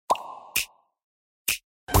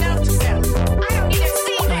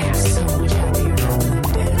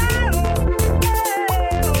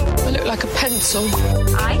So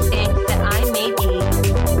I think that I may be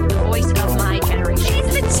the voice of my generation.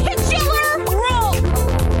 It's the titular role.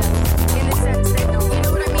 In the sense that, no, you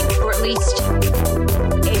know what I mean? Or at least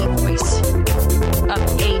a voice of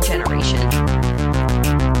a generation.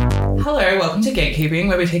 hello, welcome to Gatekeeping,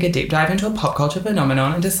 where we take a deep dive into a pop culture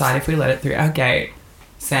phenomenon and decide if we let it through our gate.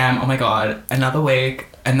 Sam, oh my god, another week,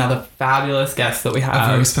 another fabulous guest that we have.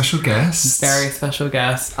 A very special guest. Very special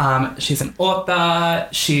guest. She's an author,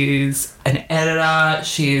 she's an editor,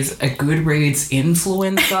 she's a Goodreads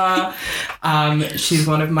influencer. She's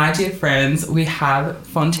one of my dear friends. We have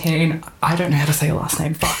Fantine. I don't know how to say your last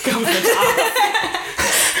name. Fuck.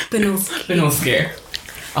 Banulski. Banulski.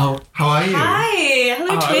 Oh, How are you? Hi.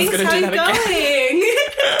 Hello, Twinks. How are you going?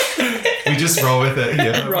 We just roll with it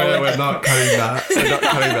here. We're not cutting that. We're not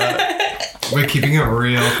cutting that. We're keeping it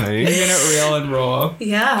real, keeping thanks. it real and raw. How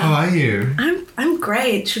Yeah. are you? I'm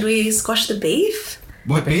great. Should we squash the beef?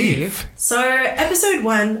 What beef? So, episode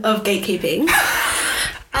 1 of Gatekeeping.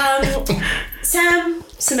 Sam,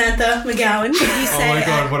 Samantha McGowan, you say my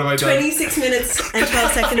God, at what have I done? 26 minutes and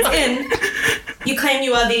 12 seconds in, you claim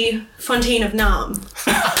you are the Fantine of Nam.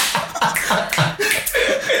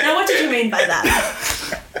 Now, what did you mean by that?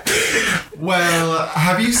 Well,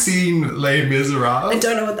 have you seen Les Miserables? I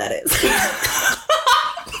don't know what that is.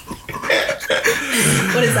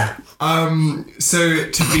 What is that? So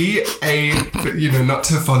to be not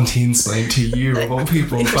to Fantine-splain to you of all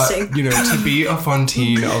people, but, Interesting. to be a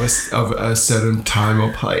Fantine of a certain time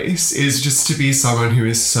or place is just to be someone who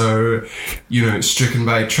is so, stricken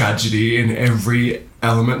by tragedy in every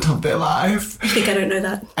element of their life. I think I don't know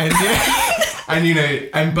that.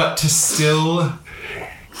 But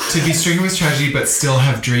to be stricken with tragedy but still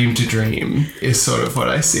have dream to dream is sort of what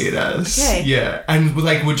I see it as. Okay. Yeah. And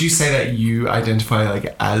would you say that you identify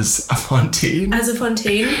as a Fantine? As a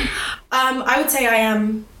Fantine, I would say I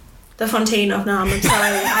am the Fantine of Nam. I'm sorry,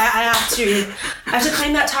 I have to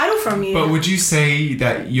claim that title from you. But would you say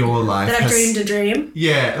that your life that I've has... dreamed a dream.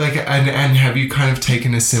 Yeah, and have you kind of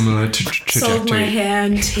taken a similar trajectory? Sold my hair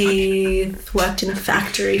and teeth. Worked in a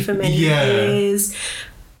factory for many Yeah. years.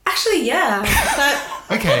 Actually, yeah. But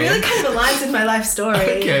Okay. it really kind of aligns with my life story.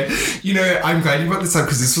 Okay. I'm glad you brought this up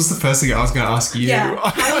because this was the first thing I was going to ask you. Yeah.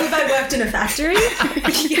 How long have I worked in a factory?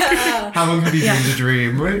 Yeah. How long have you dreamed a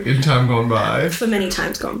dream in time gone by? For many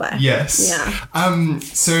times gone by. Yes. Yeah.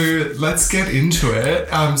 So let's get into it.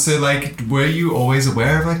 Were you always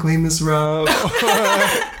aware of Les Miserables?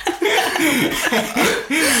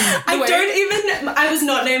 I was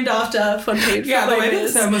not named after Fantine. Yeah, the way that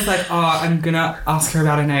Sam was like, I'm gonna ask her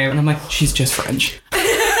about her name, and I'm like, she's just French.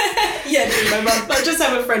 Yeah, dude, my mum. I just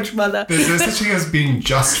have a French mother. There's no such thing as being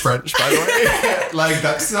just French, by the way.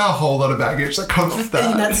 That's a whole lot of baggage that comes with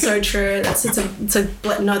that. And that's so true. No,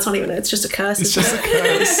 it's not even. It's just a curse. It's just a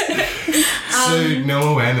curse. So no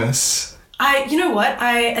awareness. You know what?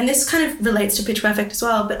 And this kind of relates to Pitch Perfect as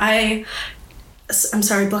well, but I'm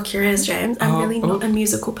sorry, block your ears, James. I'm really not a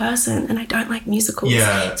musical person, and I don't like musicals.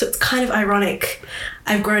 Yeah. So it's kind of ironic.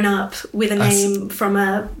 I've grown up with a name from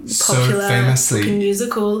a popular famously. fucking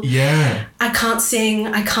musical. Yeah. I can't sing.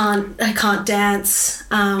 I can't dance.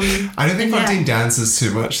 I don't think Fantine dances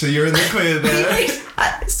too much, so you're in the clear there.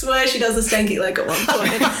 I swear she does a stanky leg at one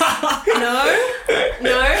point.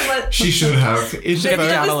 No. What? She should have. Maybe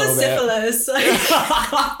that was the syphilis.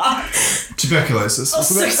 Tuberculosis. Oh,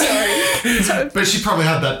 so sorry. But she probably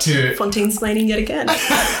had that too. Fontaine-splaining yet again.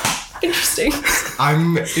 Interesting.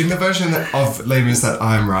 I'm in the version of Les Mis that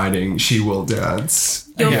I'm writing. She will dance.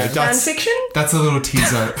 Your fan fiction? That's a little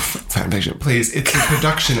teaser. Fan fiction, please. It's a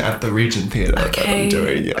production at the Regent Theatre that I'm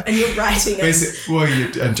doing. Yeah. And you're writing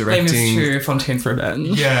it. And directing. Name is 2, Fantine's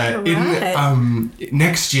Revenge. Yeah. Right.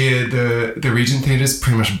 Next year, the Regent Theatre's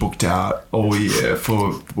pretty much booked out all year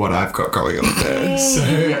for what I've got going on there. So,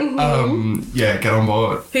 get on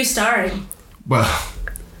board. Who's starring? Well,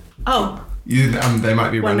 Oh. they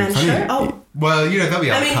might be running One-man funny. show? Oh. Well, there'll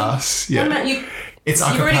be other casts. Yeah. It's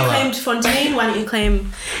a You already cappella. claimed Fantine. Why don't you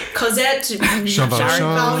claim Cosette, Jean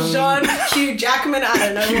Valjean, Hugh Jackman? I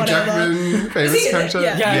don't know. Hugh whatever. Jackman, famous character.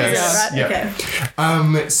 Yeah. Yes. Right. Yeah.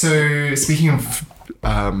 Okay. So speaking of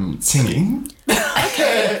singing,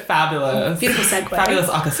 Fabulous. Beautiful segue. Fabulous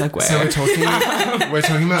Aka segue. so we're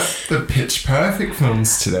talking about the Pitch Perfect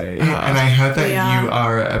films today, and I heard that you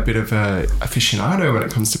are a bit of a aficionado when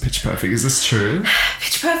it comes to Pitch Perfect. Is this true?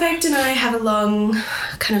 Pitch Perfect and I have a long,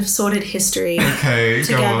 kind of sordid history Okay,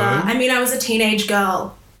 together. go on. I mean, I was a teenage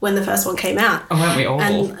girl when the first one came out. Oh, weren't we all?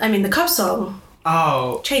 And I mean, the Cop song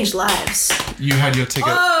Oh. changed lives. You had your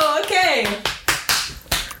ticket. Oh, okay.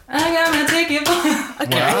 I got my ticket.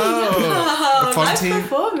 Okay. Wow. Nice Fantine,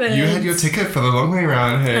 performance. you had your ticket for the long way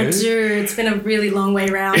round, hey? I do. It's been a really long way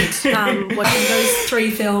round. Watching those 3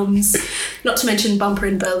 films, not to mention Bumper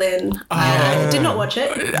in Berlin. I did not watch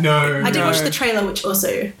it. No. I did watch the trailer, which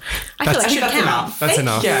also I feel like should that's count. enough. That's Thank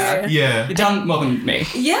enough. you. Yeah. You've done more than me.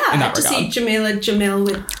 Yeah, in that to see Jamil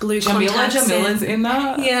with blue contacts. Jamila's in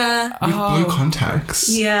that? Yeah. With blue contacts?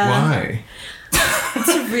 Yeah. Why? It's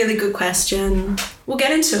a really good question. We'll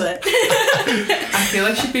get into it. I feel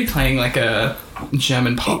like she'd be playing like a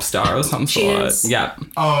German pop star or some She sort. is. Yeah.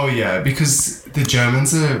 Oh, yeah, because the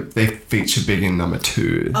Germans they feature big in number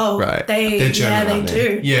 2. Oh, right. they're German, aren't they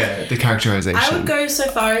do. Yeah, the characterization. I would go so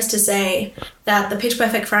far as to say that the Pitch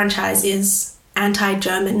Perfect franchise is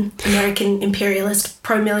anti-German, American imperialist,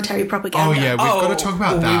 pro-military propaganda. Oh, yeah, we've got to talk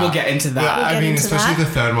about that. We will get into that. We'll I get mean, into especially that.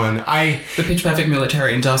 the third one. The Pitch Perfect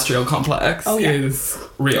military industrial complex Oh, yeah. is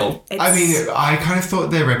real. I mean, I kind of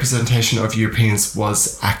thought their representation of Europeans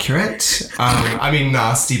was accurate. I mean,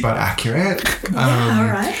 nasty but accurate. Yeah, all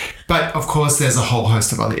right. But of course, there's a whole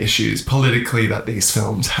host of other issues politically that these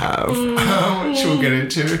films have, which we'll get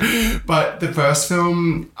into. But the first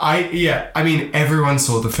film, I mean, everyone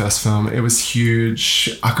saw the first film. It was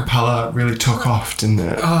huge. A cappella really took off, didn't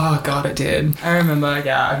it? Oh, God, it did. I remember,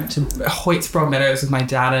 I went to Hoyt's Broadmeadows with my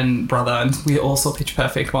dad and brother, and we all saw Pitch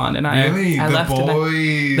Perfect 1. And Really? I The left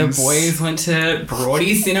boys? The boys went to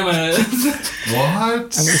Broady Cinemas.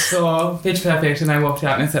 What? And we saw Pitch Perfect, and I walked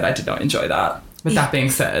out and I said I did not enjoy that. But that being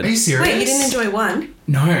said... Are you serious? Wait, you didn't enjoy 1?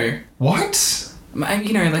 No. What? My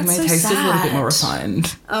That's my so taste is a little bit more sad.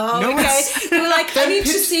 refined. Oh, No, okay. it's- You were like, I need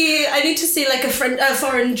to see like a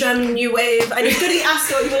foreign German new wave. I need to go to the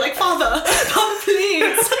Ascot. You were like, Father,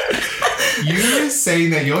 please. You're saying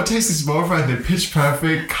that your taste is more refined than Pitch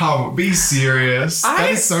Perfect? Come, be serious. That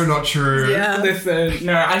is so not true. Yeah. Listen,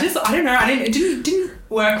 no, I don't know. It didn't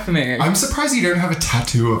work for me. I'm surprised you don't have a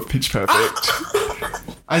tattoo of Pitch Perfect.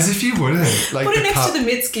 As if you wouldn't. Like Put it next cup. to the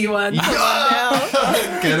Mitski one.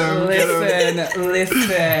 Get him. Listen.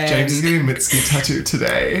 James is getting a Mitski tattoo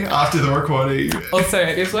today after the recording. Also,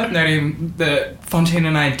 it is worth noting that Fantine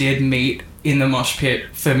and I did meet in the mosh pit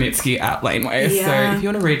for Mitski at Laneway. Yeah. So if you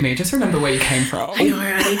want to read me, just remember where you came from. I know,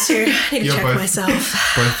 I need to You're check both- myself.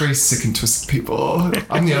 Both very sick and twisted people.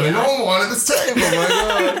 I'm the only normal one at this table.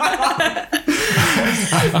 Oh my god.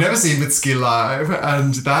 I've never seen Mitski live,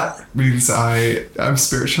 and that means I am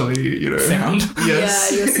spiritually, Sound. Yes.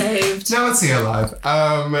 Yeah, you're saved. Now let's see her live.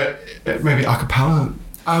 Maybe a cappella.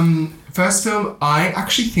 First film I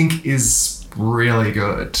actually think is really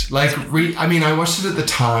good. Like, I watched it at the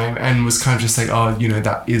time and was kind of just like, oh,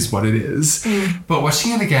 that is what it is. But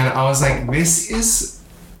watching it again, I was like,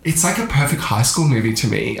 it's like a perfect high school movie to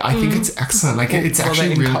me. I think it's excellent. Like, it's actually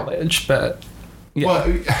they're in really... college, but... Yeah. Well,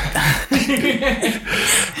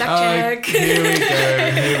 Blackjack.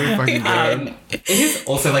 here we fucking go. It is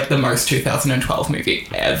also like the most 2012 movie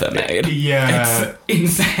ever made. Yeah.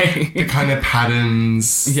 It's insane. The kind of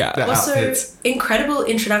patterns, Yeah. the Also, outfits. incredible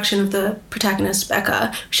introduction of the protagonist,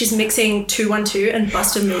 Becca. She's mixing 212 and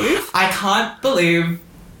Bust a Move. I can't believe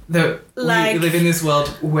that Like- we live in this world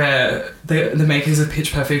where the makers of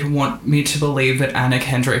Pitch Perfect want me to believe that Anna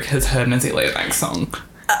Kendrick has heard an Azealia Banks song.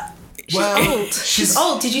 She's Well, old. She's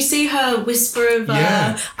old. Did you see her whisper of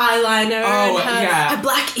Yeah. eyeliner Oh, and yeah. her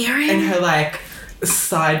black earring? And her like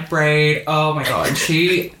side braid. Oh my god.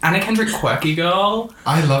 Anna Kendrick quirky girl.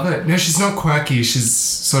 I love it. No, she's not quirky. She's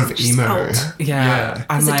sort of emo. old. Yeah.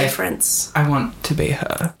 I'm There's a like, difference. I want to be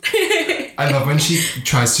her. I love when she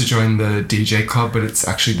tries to join the DJ club, but it's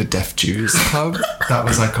actually the Deaf Jews club. That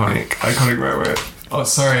was iconic. Iconic moment. Oh,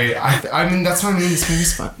 sorry. I mean, that's what I mean.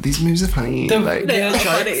 These movies are funny. Like, They are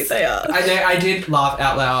funny. They are. I did laugh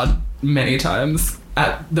out loud many times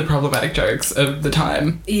at the problematic jokes of the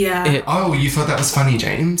time. Yeah. oh, you thought that was funny,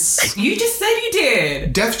 James? You just said you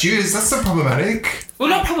did. Deaf Jews, that's not problematic. Well,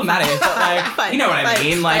 not problematic, but like, Fine, you know what I fine,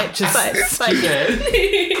 mean? Like, fine, just fine.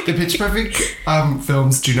 stupid. The Pitch Perfect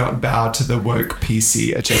films do not bow to the woke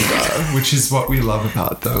PC agenda, which is what we love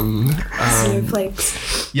about them.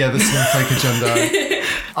 Snowflakes. Yeah, the snowflake agenda.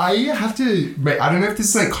 I have to... I don't know if this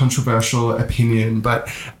is like controversial opinion, but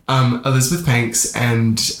Elizabeth Banks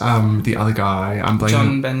and the other guy, I'm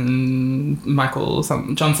blaming...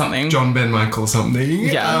 John something. John Ben Michael something.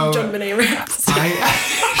 Yeah. John Benet Ramsey.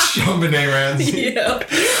 John Benet Ramsey. Yeah.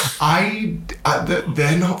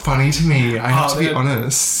 They're not funny to me. I have to be they're-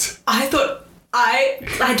 honest. I thought I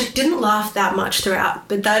didn't laugh that much throughout,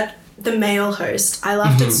 but the male host, I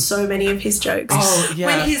laughed at so many of his jokes. Oh, yeah.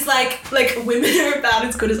 When he's like women are about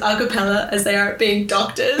as good as a cappella as they are at being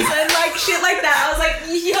doctors and like shit like that. I was like,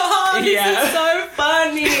 yo, this Yeah. is so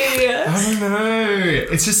funny. I don't know.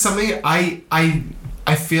 It's just something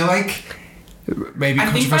I feel like maybe I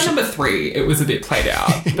think by controversial. number 3, it was a bit played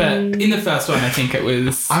out. But in the first one, I think it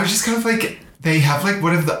was... I was just kind of like, they have like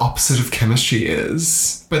whatever the opposite of chemistry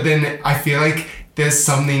is. But then I feel like there's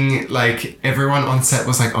something like everyone on set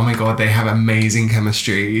was like, oh my God, they have amazing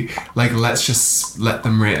chemistry. Like, let's just let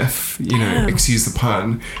them riff, you know, excuse the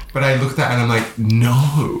pun. But I looked at that and I'm like,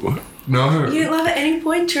 no. You didn't laugh at any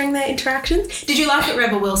point during their interactions? Did you laugh at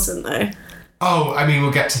Rebel Wilson though? Oh, I mean,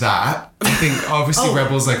 we'll get to that. I think obviously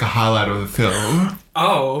Rebel's like a highlight of the film.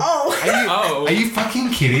 Oh. Are you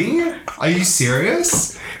fucking kidding? Are you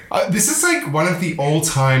serious? This is like one of the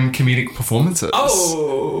all-time comedic performances.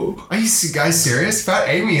 Oh. Are you guys serious? Fat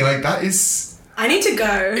Amy, like that is... I need to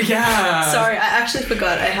go. Yeah. Sorry, I actually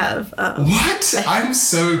forgot I have... What? I'm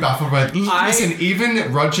so baffled by... Listen,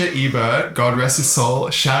 even Roger Ebert, God rest his soul,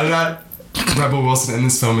 shouted at Rebel Wilson in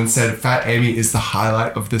this film and said Fat Amy is the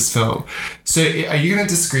highlight of this film. So are you going to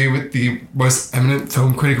disagree with the most eminent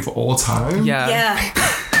film critic of all time? Yeah.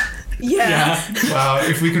 Yeah. Wow,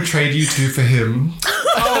 if we could trade you two for him.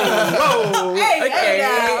 Oh, Hey, okay.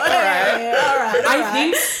 all right. I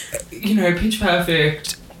think, you know, Pitch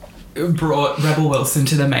Perfect brought Rebel Wilson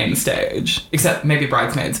to the main stage, except maybe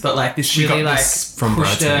Bridesmaids, but like this She really got like this from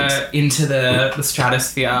pushed her Bridesmaids. into the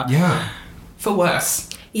stratosphere. Yeah. For worse.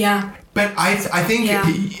 Yeah. But I think Yeah.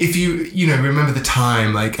 if you know, remember the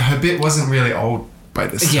time, like her bit wasn't really old by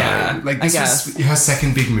this time. Yeah, Like I this was guess. her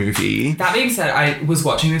second big movie. That being said, I was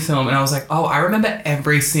watching this film and I was like, oh, I remember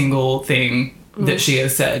every single thing that she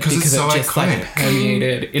has said 'Cause it's because so it just iconic. like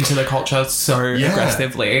permeated into the culture so Yeah.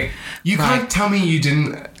 aggressively. You can't tell me you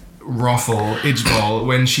didn't ruffle Idgebol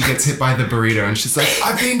when she gets hit by the burrito and she's like,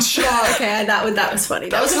 I've been shot. Okay, that was funny.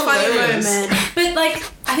 That was a was funny hilarious. moment. But like,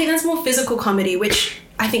 I think that's more physical comedy, which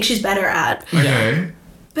I think she's better at. Okay.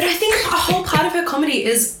 But I think a whole part of her comedy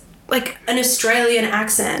is like an Australian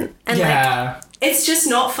accent. And like, it's just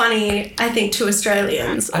not funny, I think, to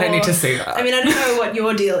Australians. I don't need to see that. I mean, I don't know what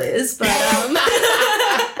your deal is, but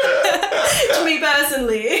to me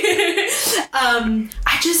personally,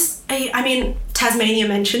 I mean, Tasmania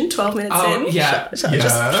mentioned 12 minutes in. Yeah.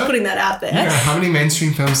 Just putting that out there. Yeah, how many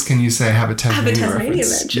mainstream films can you say have a Tasmania Tasmania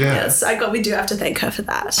reference? mention, yes. We do have to thank her for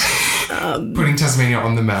that. Putting Tasmania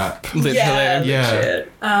on the map. Literally. Yeah.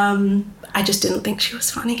 Legit. I just didn't think she was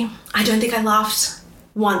funny. I don't think I laughed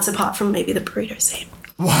once apart from maybe the burrito scene.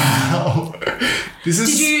 Wow. This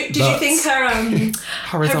is Did you think her red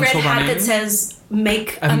Horizontal hat running. that says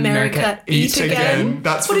 "Make America Eat Again"?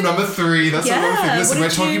 That's from number 3. That's Yeah, another thing. what Listen, did we're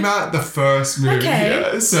talking you- about the first movie Okay.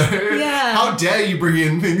 here. So Yeah. how dare you bring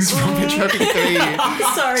in things from Pitch Perfect 3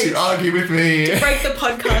 Sorry. to argue with me? Break the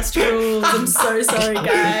podcast rules. I'm so sorry,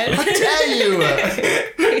 guys. How dare you?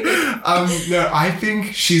 No, I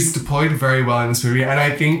think she's deployed very well in this movie, and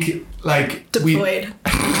I think like Deployed.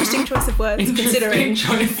 Interesting choice of words, considering.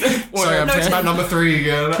 Sorry, I'm talking about number 3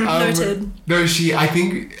 again. Noted. No, I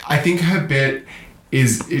think her bit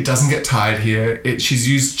is, it doesn't get tired here. She's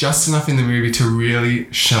used just enough in the movie to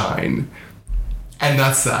really shine, and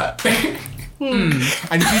that's that. And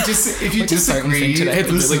if you just starting to disagree, sing today. It's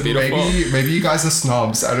really listen, beautiful. maybe you guys are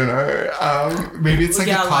snobs. I don't know. Maybe it's like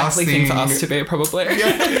a class likely thing. for us to be probably.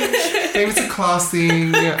 Maybe it's a class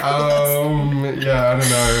thing. Yeah, I don't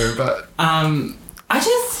know, but I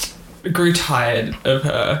just grew tired of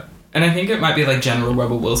her. And I think it might be like general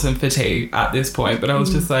Rebel Wilson fatigue at this point, but I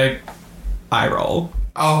was just like, eye roll.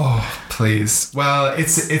 oh, please. Well,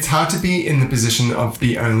 it's hard to be in the position of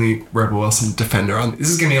the only Rebel Wilson defender on. This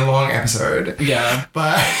is gonna be a long episode. Yeah.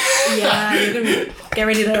 But Yeah, you're gonna get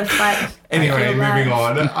ready to fight. anyway, moving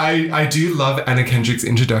on. I do love Anna Kendrick's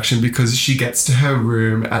introduction because she gets to her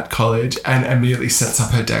room at college and immediately sets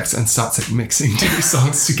up her decks and starts like mixing 2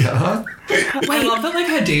 songs together. I love that like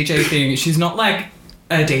her DJ thing, she's not like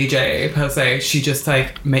a DJ per se, she just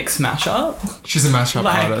like makes mashup. She's a mashup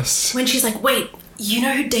Like- artist. When she's like, wait, you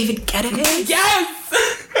know who David Guetta is? Yes!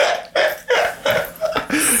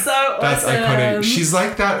 So awesome. That's iconic. She's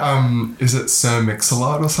like that, is it Sir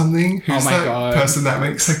Mix-a-Lot or something? Who's my that God. person that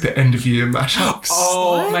makes like the end of year mashups?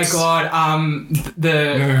 Oh What? my god,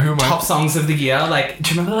 the who am I- top songs of the year, like,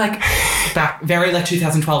 do you remember like back, very like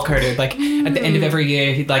 2012 coded, like at the end of every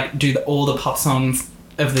year he'd like do all the pop songs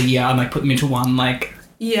of the year and like put them into one like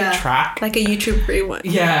Yeah. track. Like a YouTube rewind.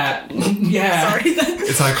 Yeah. Sorry.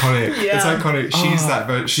 It's iconic. Yeah. It's iconic.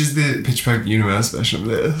 She's she's the Pitch Perfect universe version of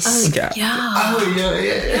this. Yeah. Yeah. Oh,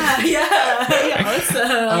 yeah. Yeah.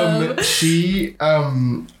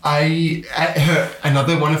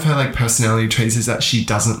 Another one of her like personality traits is that she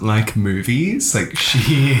doesn't like movies. Like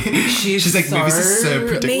she's like, movies are so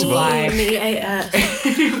predictable. Me AF.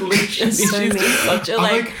 She's such a I'm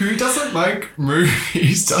like, who doesn't like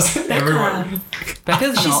movies? Doesn't everyone?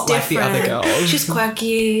 Becca's not like the other girls. She's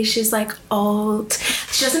quirky. She's like old.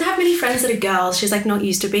 She doesn't have many friends that are girls. She's like not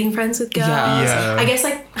used to being friends with girls. Yeah. I guess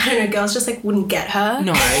like, I don't know, girls just like wouldn't get her.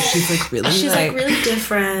 No, she's like really. She's like really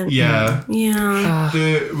different. Yeah. Yeah.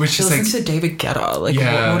 Which She is like, listens to David Guetta. Like,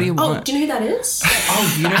 Yeah. what do you Oh, want? do you know who that is?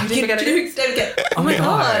 Oh, you know who David Guetta is? David Guetta. Oh my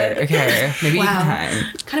god. Okay, maybe you Wow. can.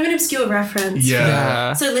 Kind of an obscure reference.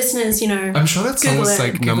 yeah. So listeners, you know. I'm sure that song Google was it.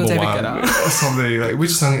 like Google number David one Guetta. or something. Like,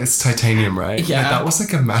 which song is Titanium, right? Yeah. That was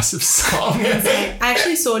like a massive song. I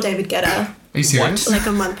actually saw David Guetta Are you serious? like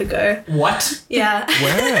a month ago. What? Yeah.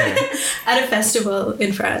 Where? At a festival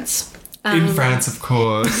in France. In France, of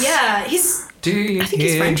course. Yeah, he's Do you I think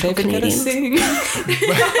he's hear French or David Guetta Canadian.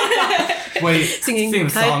 sing? Wait, singing Sing a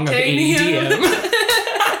song of Titanium.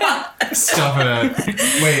 EDM. stop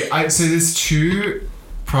it. Wait, so there's two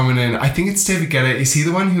prominent. I think it's David Guetta. Is he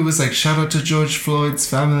the one who was like, shout out to George Floyd's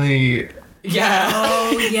family? Yeah.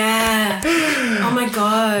 Oh yeah. Oh my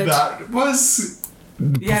god. That was.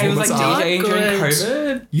 Yeah, he was like performance art. DJing during Good.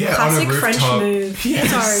 COVID. Yeah, Classic on a French rooftop. move. Yes.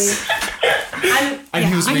 Sorry. And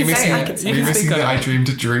he was I can say remixing, it. I can remixing speak the on I it. Dreamed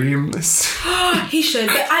a Dream. He should.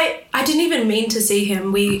 But I didn't even mean to see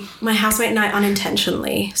him. My housemate and I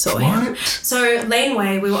unintentionally saw him. What? So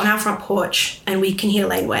Laneway, we were on our front porch and we can hear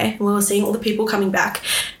Laneway and we were seeing all the people coming back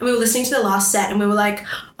and we were listening to the last set and we were like,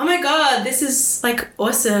 oh my god, this is like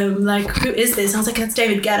awesome. Like, who is this? And I was like, that's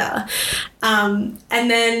David Guetta. And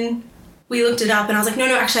then we looked it up and I was like, no,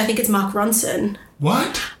 actually I think it's Mark Ronson.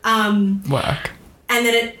 What? Work. And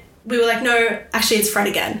then we were like, no, actually it's Fred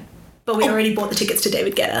again. But we already bought the tickets to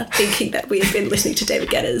David Guetta, thinking that we had been listening to David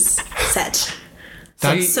Guetta's set.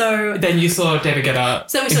 So then you saw David Guetta.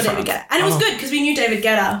 we saw David Guetta. And it was good because we knew David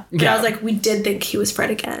Guetta. But Yeah. I was like, we did think he was Fred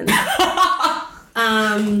again.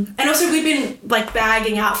 And also we've been like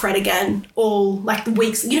bagging out Fred again all like the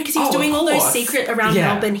weeks, you know, because he was Oh, doing of all those course. secret around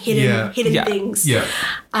Yeah. Melbourne hidden Yeah. things. Yeah.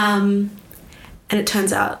 And it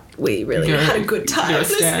turns out we really You're- had a good time you're a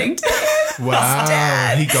listening to him.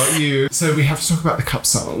 Wow, he got you. So we have to talk about the cup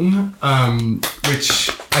song, which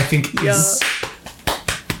I think is.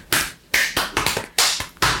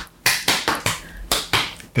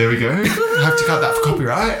 There we go. I have to cut that for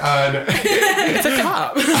copyright. It's a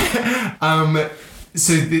cup.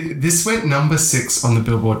 So this went number 6 on the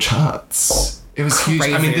Billboard charts. It was huge.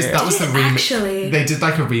 I mean, Crazy. that was the remix. Actually. They did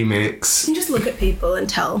like a remix. You can just look at people and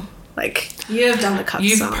tell, like, you have done the cup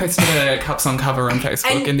You've song. posted a cup song cover on Facebook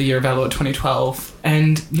And- in the year of our Lord 2012,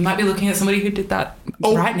 and you might be looking at somebody who did that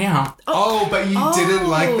right now. Oh, but you didn't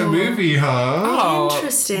like the movie, huh? Oh,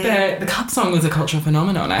 Interesting. The cup song was a cultural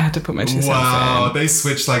phenomenon. I had to put my 2 cents Wow, in. they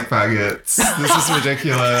switched like faggots. This is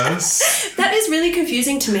ridiculous. That is really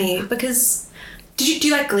confusing to me because do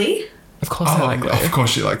you like Glee? Of course I like Of Glee.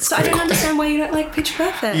 course she likes So I Glee. don't understand why you don't like Pitch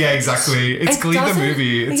Perfect. Yeah, exactly. It's It Glee the doesn't-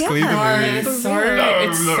 movie. It's yeah. Glee the movie. It's so, No,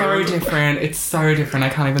 it's so different. It's so different. I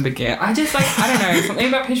can't even begin. I just like, I don't know, something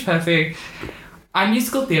about Pitch Perfect. I'm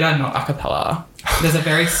musical theatre, not a cappella. There's a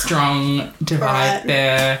very strong divide Right.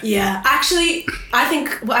 there. Yeah. Actually, I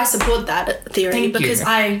think I support that theory Thank because you.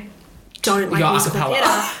 I don't like You're a musical cappella.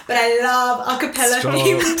 theatre, but I love a cappella Stop.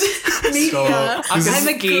 themed media. Stop. I'm This a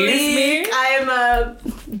is- geese me. I'm a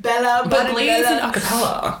Bella, But Glee isn't Bella. a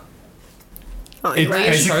cappella. Oh, It you're right.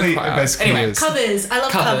 basically, choir. basically Anyway, is. Covers. I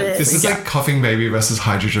love Covers. covers. This is like Coughing Baby versus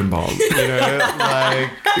Hydrogen Bomb. You know,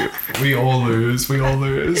 like we all lose. We all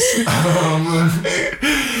lose.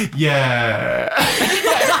 Yeah.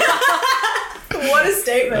 What a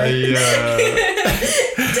statement. Yeah.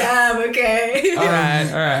 Damn, okay. All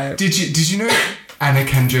right. Did you know Anna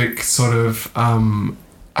Kendrick sort of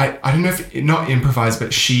I don't know if not improvised,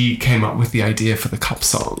 but she came up with the idea for the cup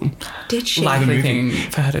song. Did she? Likely movie. thing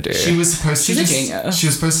for her to do. She was supposed to She's a just, genius. she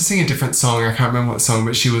was supposed to sing a different song. I can't remember what song,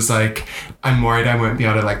 but she was like, I'm worried I won't be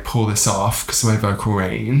able to like pull this off because of my vocal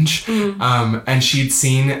range. And she'd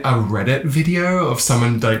seen a Reddit video of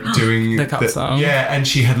someone like doing The cup song. Yeah, and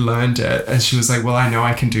she had learned it, and she was like, well, I know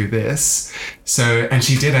I can do this. So, and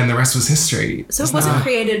she did, and the rest was history. So it wasn't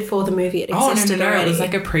created for the movie. It existed no. already. It was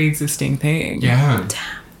like a pre-existing thing. Yeah.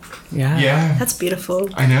 Yeah. Yeah. That's beautiful.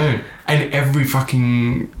 I know. And every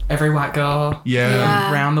fucking Every white girl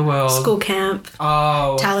Yeah. around the world. School camp,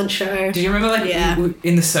 Oh. talent show. Do you remember like Yeah.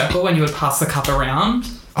 in the circle when you would pass the cup around?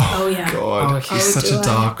 Oh, yeah. God, Oh, it's such do a I?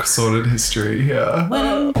 dark, sordid history here. When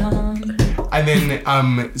I'm done And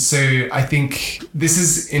then, so I think this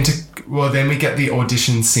is then we get the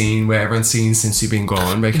audition scene where everyone's singing Since You've Been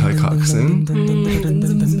Gone by Kelly Clarkson.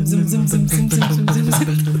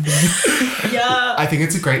 Yeah. I think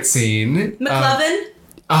it's a great scene. McLovin.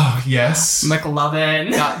 Oh, yes.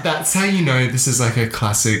 McLovin. That's how you know this is like a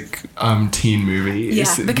classic teen movie. Yeah.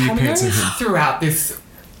 Is The appearance of cameos him. throughout this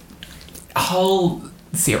whole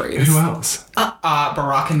series. Who else?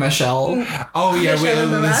 Barack and Michelle. Oh, yeah.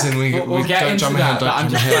 Michelle and Barack? We'll get into that, but I'm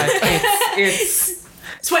just like, it's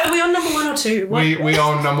So wait, are we on number 1 or 2? What? we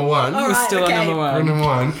are number one. All we're right, still okay. on number We're one. number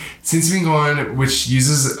one. Since You've Been Gone, which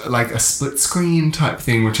uses like a split screen type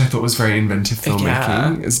thing, which I thought was very inventive filmmaking.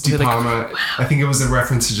 Yeah. It's De Really Palma. I think it was a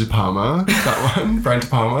reference to De Palma, that one, Brian De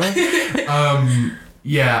Palma.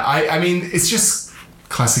 Yeah, I mean, it's just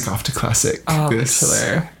classic after classic. Oh, this.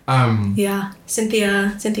 literally. Yeah.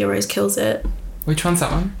 Cynthia Rose kills it. Which one's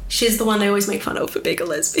that one? She's the one they always make fun of for being a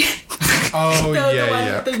lesbian. Oh, the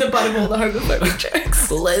yeah. The butt of all the homophobic jokes.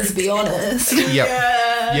 Let's be honest. Yep.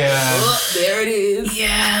 Yeah. There it is.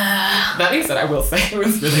 Yeah. That being said, I will say it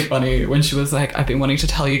was really funny when she was like, I've been wanting to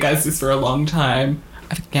tell you guys this for a long time.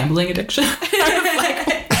 I have a gambling addiction.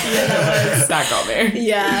 That got me.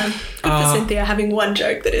 Yeah. Good for Cynthia having one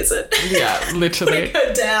joke that isn't. Yeah, literally. Putting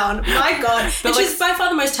her down. My God. And like- she's by far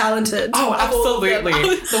the most talented. Oh, of all of them.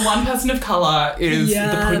 absolutely. The one person of colour is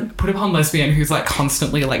Yeah. the put upon lesbian who's like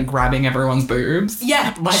constantly like grabbing everyone's boobs.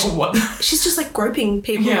 Yeah. Like what? She's just like groping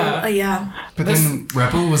people. Yeah. Yeah. But then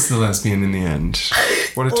Rebel was the lesbian in the end.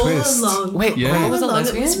 What a All twist. along. Wait, Yeah. Rebel All was a along it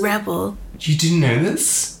lesbian? was Rebel. You didn't know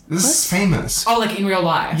this? This is famous. Oh, like in real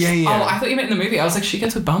life? Yeah, yeah. Oh, I thought you meant in the movie. I was like, she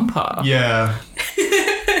gets a bumper. Yeah.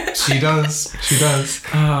 She does. She does.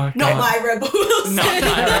 Oh, Not God. my Rebel Wilson. Not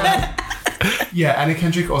my Yeah, Anna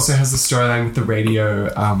Kendrick also has the storyline with the radio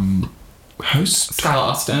host. Skylar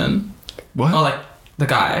Austin. What? Oh, like the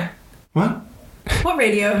guy. What? What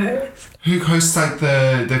radio host? Who hosts like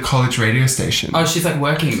the college radio station? Oh, she's like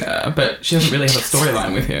working there, but she doesn't really have a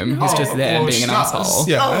storyline with him. He's just there well, being she an does. asshole.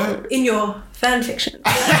 Yeah. Oh, in your fan fiction.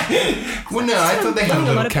 Well, no, I thought they had a a lot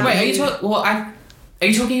little of- character. Wait, are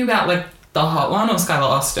you talking about like the hot one or Skylar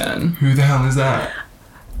Austin? Who the hell is that?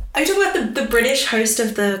 Are you talking about the British host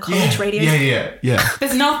of the college radio? Yeah.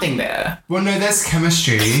 There's nothing there. Well, no, there's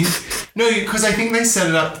chemistry. No, because I think they set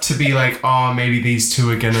it up to be like, oh, maybe these two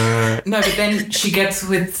are gonna. No, but then she gets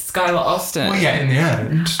with Skylar Austin. Well, yeah, in the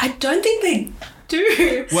end. I don't think they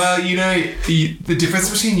do. Well, you know, the difference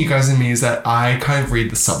between you guys and me is that I kind of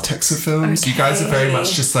read the subtext of films. You guys are very Okay.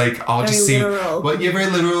 much just like, I'll Very just see. literal. Well, you're very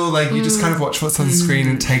literal. Like, you just kind of watch what's on screen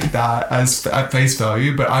and take that as at face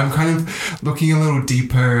value. But I'm kind of looking a little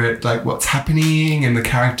deeper at like what's happening and the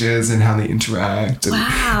characters and how they interact. And,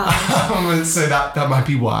 Wow. so that might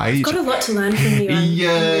be why. Got a lot to learn from you.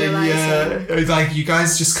 Yeah. Like, you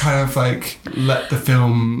guys just kind of like let the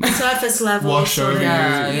film Surface level. wash sort over of.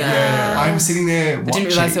 you. Yeah. I'm sitting there I watching. didn't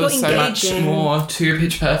realise there was so much Engaging. more to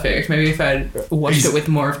Pitch Perfect. Maybe if I'd watched it with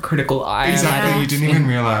more of a critical eye. Exactly, and, you didn't even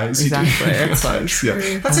realise. Exactly. You didn't realise.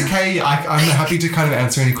 Yeah. That's okay. I'm happy to kind of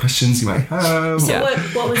answer any questions you might have. Yeah.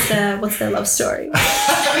 What's their love story?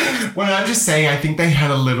 Well, I'm just saying, I think they had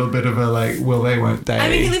a little bit of a like, will they, won't they? I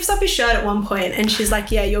mean, he lifts up his shirt at one point and she's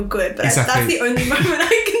like, yeah, you're good. But Exactly. that's the only moment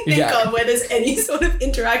I can think Yeah. of where there's any sort of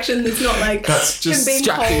interaction that's not like That's just him being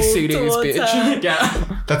Strap these cold suities, towards bitch. her.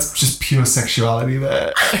 Yeah. That's just pure sexuality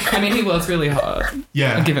there. I mean, he was really hot.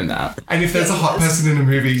 Yeah. I'll give him that. And if there's a hot person in a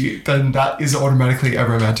movie, then that is automatically a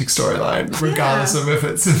romantic storyline, regardless of if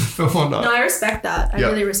it's in the film or not. No, I respect that. I Yeah.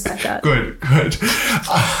 really respect that. Good.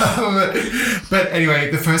 But anyway,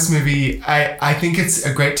 the first movie, I think it's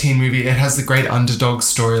a great teen movie. It has the great underdog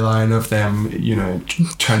storyline of them, you know,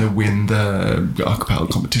 trying to win the acapella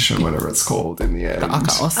competition, whatever it's called in the end.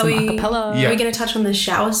 Awesome Are we, acapella. Yeah. are we going to touch on the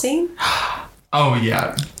shower scene? Oh,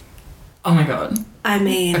 yeah. Oh my god. I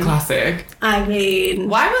mean, A classic. what?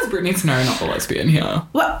 Why was Britney Snow not the lesbian here?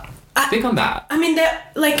 Think on that. I mean, they're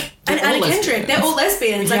like, and They're all Anna Kendrick, lesbians. they're all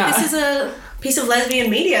lesbians. Yeah. Like, this is a piece of lesbian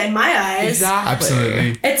media in my eyes. Exactly.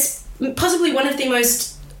 Absolutely. It's possibly one of the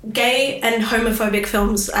most gay and homophobic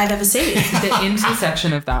films I've ever seen. The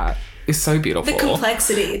intersection of that is so beautiful. The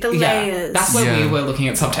complexity, the Yeah, layers. that's where Yeah. we were looking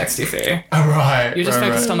at subtext, you see. All right. You're just right,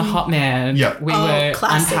 focused right. on the hot man. Yeah. We Oh, were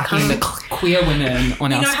classic, unpacking the queer women on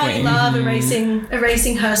you our know how you screen. love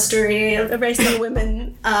erasing her story, erasing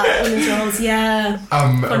women's roles. Yeah.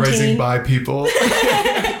 Erasing Fantine. bi people.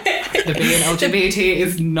 The being LGBT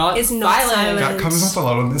is not Is not silent. silent. That comes up a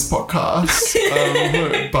lot on this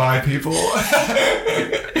podcast. Bi people.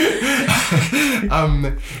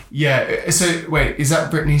 Yeah. So wait, is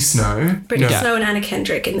that Brittany Snow? Brittany No. Snow and Anna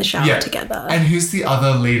Kendrick in the shower together. And who's the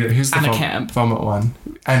other leader? Who's the Anna Camp. vomit one?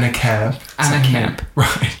 Anna Camp. Anna Camp.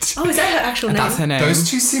 Right. Oh, is that her actual name? That's her name. Those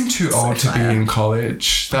two seem too old to be fire. in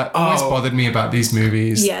college. That always bothered me about these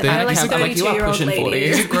movies. Yeah, They're they're like Camp, I'm like, you are 32-year-old pushing 40.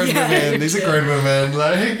 ladies. these are grown women. These are grown women.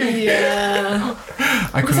 Like, Yeah.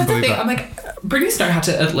 I couldn't That's the believe thing. that. I'm like, Brittany Snow had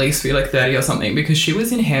to at least be like 30 or something because she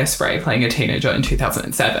was in Hairspray playing a teenager in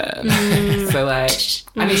 2007. So like,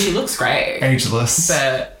 I mean, she looks great, Ageless.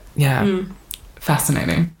 but yeah,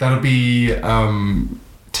 fascinating. That'll be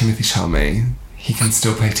Timothy Chalamet. He can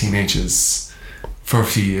still play teenagers for a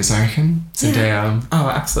few years, I reckon. Zendaya. Oh,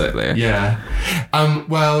 absolutely. Yeah.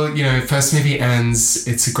 Well, you know, first movie ends.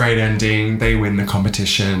 It's a great ending. They win the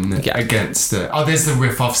competition against the... Oh, there's the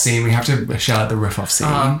riff-off scene. We have to shout out the riff-off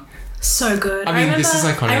scene. So good. I mean, this is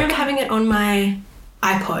iconic. I remember having it on my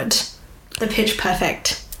iPod, the Pitch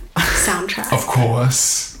Perfect soundtrack. Of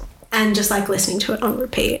course. And just like listening to it on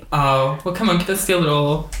repeat. Oh, well, come on, give us your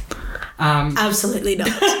little... Absolutely not.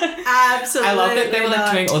 Absolutely I love that they were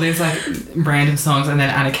like doing all these like random songs and then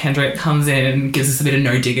Anna Kendrick comes in and gives us a bit of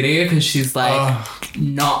no diggity because she's like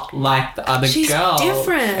not like the other She's girl.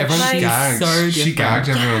 different. Everyone Like, gagged. so She different. gagged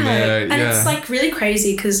everyone there. And Yeah. it's like really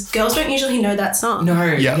crazy because girls don't usually know that song. No,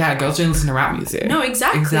 Yeah. yeah, girls don't listen to rap music. No,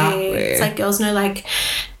 exactly. It's like girls know like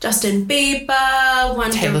Justin Bieber,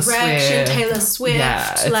 One Taylor Direction, Swift. Taylor Swift.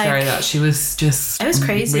 Yeah, it's like, very that. She was just It was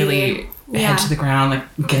crazy. really Yeah. head to the ground,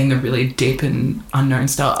 like getting the really deep and unknown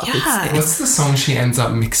stuff. Yeah. What's the song she ends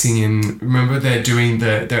up mixing in? Remember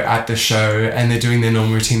they're at the show and they're doing their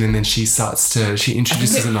normal routine and then she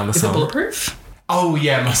introduces another Is it song. Bulletproof? Oh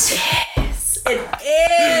yeah, must it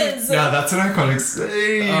is. No, that's an iconic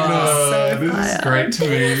scene. so This is fire. great to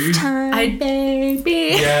me. Baby.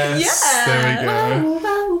 Yes, there we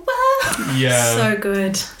go. Yeah. So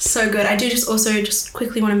good. So good. I do just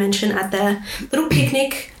quickly want to mention at their little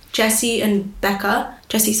picnic, Jesse and Becca.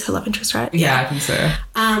 Jesse's her love interest, right? Yeah, I think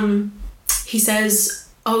so. He says,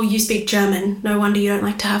 "Oh, you speak German. No wonder you don't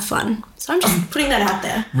like to have fun." So I'm just putting that out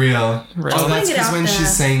there. Real. Real. Oh, that's Putting it because out when there.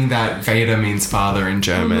 she's saying that Vader means father in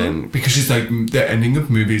German, because she's like, the ending of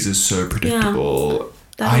movies is so predictable.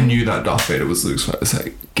 That- I knew that Darth Vader was Luke's father. It's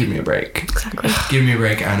like, give me a break. Exactly. Give me a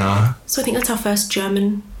break, Anna. So I think that's our first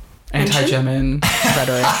German Anti-German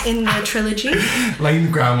rhetoric. in the trilogy. Laying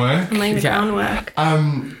the groundwork. And laying the Yeah. groundwork.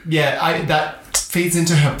 That feeds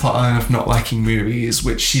into her plotline of not liking movies,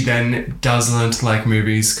 which she then does learn to like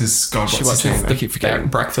movies because God, She what's his watches name? I keep forgetting.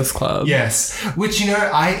 Breakfast Club. Yes, which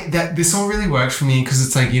this all really worked for me because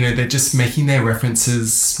it's like, you know, they're just making their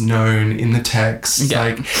references known in the text, Yeah.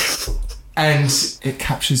 like, and it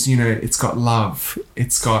captures, you know, it's got love,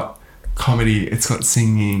 it's got comedy, it's got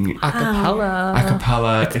singing, Acapella. a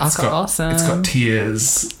cappella, It's awesome. it's got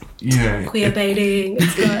tears, you know, Queer baiting.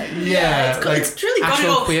 It's got, yeah, it's, got, like it's really got it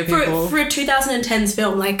actual all queer people. for a 2010s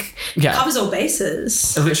film. Like, Yeah. covers all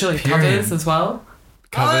bases. It literally Period. covers as well.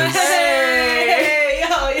 covers. Hey!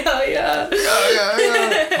 Yeah.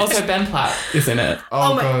 Also, Ben Platt is in it.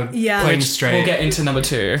 Oh, my- God, yeah. playing Which straight. We'll get into number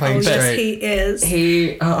 2. Playing Oh, But yes, straight. he is.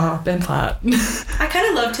 Ben Platt. I kind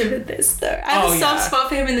of loved him in this, though. I have Oh, a soft yeah. spot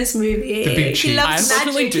for him in this movie. The big He cheek. I loves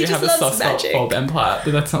unfortunately magic. do He have just a loves soft spot magic. for Ben Platt,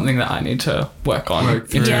 but that's something that I need to work on Work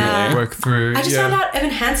through, internally. Yeah. work through. I just found out Evan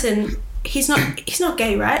Hansen. He's not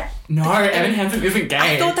gay, right? No, Evan Hansen isn't gay.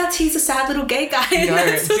 I thought he's a sad little gay guy. And No,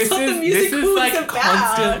 that's this what the is musical like is about.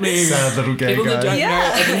 constantly Sad little gay people that guy. don't Yeah.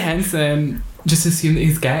 know Evan Hansen just assume that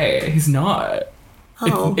he's gay. He's not.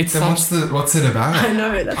 Oh, It's Then such. what's it about? I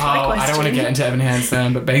know. That's my Oh, question. I don't want to get into Evan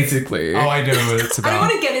Hansen, but basically, Oh, I know what it's I don't about.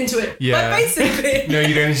 want to get into it. Yeah. But basically. No,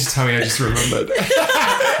 you don't need to tell me. I just remembered.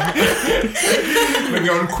 Moving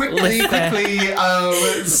on quickly.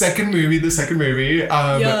 The second movie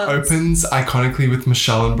Yes. opens iconically with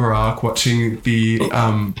Michelle and Barack watching the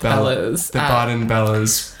Bellas. Bard and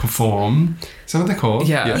Bellas perform. Is that what they're called?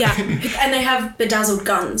 Yeah. Yeah. And they have bedazzled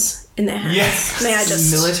guns in their hands. Yes. May I just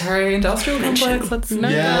military industrial complex. Let's know.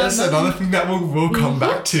 Yes, another thing that we'll come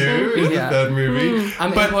back to in the Yeah. third movie.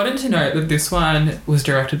 But Important to note that this one was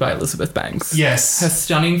directed by Elizabeth Banks. yes, Her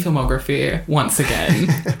stunning filmography once again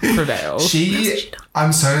prevails.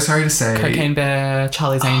 I'm so sorry to say. Cocaine Bear,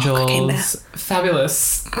 Charlie's Cocaine Bear. Angels,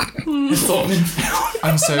 fabulous assortment film.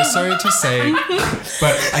 I'm so sorry to say,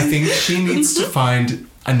 but I think she needs to find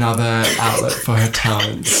another outlet for her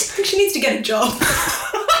talents. I think she needs to get a job.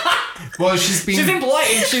 Well, she's She's employed.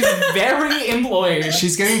 She's very employed.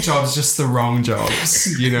 she's getting jobs, just the wrong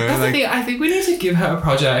jobs. You know, That's the like thing. I think we need to give her a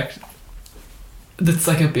project that's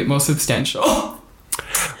like a bit more substantial.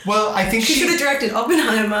 well, I think She should have directed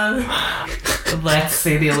Oppenheimer. let's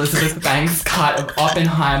see the Elizabeth Banks cut of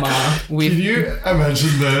Oppenheimer with Can you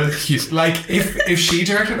imagine like if she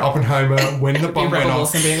directed Oppenheimer when the bomb went Rebel off?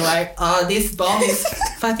 Wilson being like, oh, this bomb is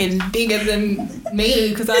fucking bigger than me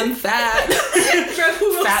because I'm fat. Rebel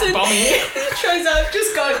Wilson Fat bomby. shows up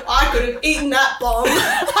just going, I could have eaten that bomb.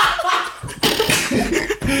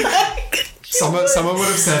 Someone would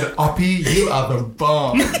have said, Oppie, you are the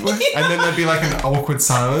bomb. And then there'd be like an awkward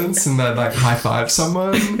silence and they'd like high five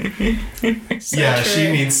someone. Yeah, true.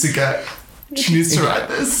 she needs to write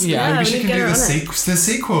this. Yeah, Maybe we she need can to get do her the, on the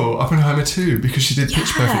sequel, Oppenheimer 2, because she did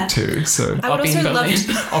Pitch Yeah. Perfect 2. So I would Oppie in also love Berlin.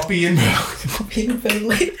 to Oppie in Berlin. be in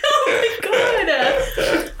Berlin. Oh my god.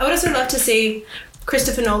 I would also love to see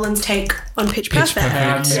Christopher Nolan's take on Pitch Perfect.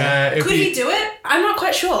 Yeah, it'd Could be- he do it? I'm not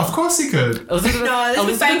quite sure. Of course he could.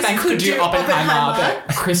 Elizabeth Banks could do Oppenheimer,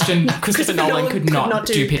 but Christopher Nolan could not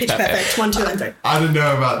do Pitch Perfect. 1, 2, and 3. I don't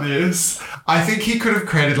know about this. I think he could have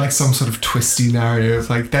created like some sort of twisty narrative.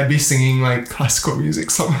 Like they'd be singing like classical music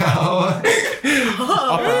somehow.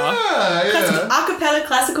 Opera. Yeah. Acapella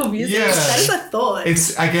classical music. Yeah. That is a thought.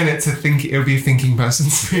 It would be a thinking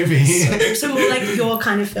person's movie. So more like your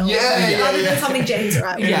kind of film. Yeah, Other than something James would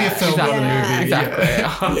write. It'd be a film exactly. movie. Exactly.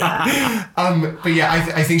 Yeah. But yeah,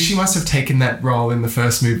 I think she must have taken that role in the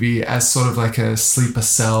first movie as sort of like a sleeper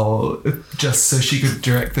cell, just so she could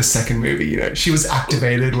direct the second movie. You know, she was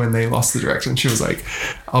activated when they lost the director, and she was like,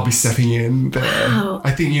 "I'll be stepping in there." Wow.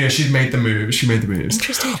 I think she'd made the move. She made the moves.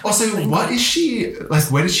 Interesting. Also, what is she like?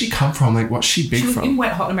 Where did she come from? Like, what's she big She was from? in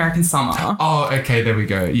Wet Hot American Summer. Oh, okay, there we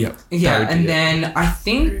go. Yep. Yeah, That would and be it. then I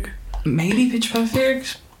think maybe Pitch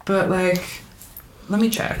Perfect, but like, let me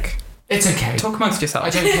check. It's okay. Talk amongst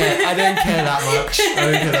yourselves. I don't care. I don't care that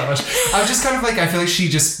much. I was just kind of like, I feel like she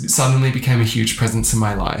just suddenly became a huge presence in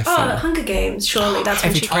my life. Oh, and- Hunger Games. Surely that's when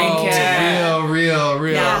Every she train came. can- real.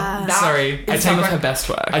 Yeah. Sorry, It's some of her best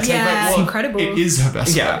work. I take Yeah, back. it's Well, incredible. It is her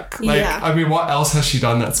best Yeah. work. Like, Yeah. I mean, what else has she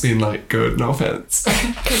done that's been like good? No offense.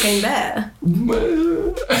 Cocaine Bear. Did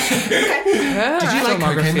you like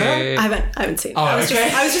Cocaine Bear? I haven't seen it. Oh, I was okay.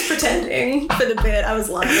 just pretending for the bit. I was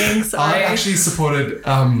lying. So I actually supported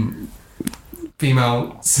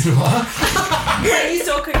female cinema. Wait, you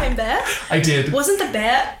saw Cocaine Bear? I did. Wasn't the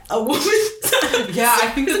bear a woman? Yeah, I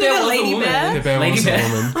think that Wasn't there it a was lady a woman. bear? The bear Lady was Bear. a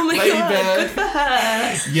woman. Oh my Lady god, Bear. good for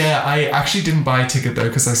her. Yeah, I actually didn't buy a ticket though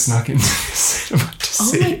because I snuck into the cinema to Oh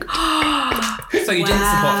see. my god. So you didn't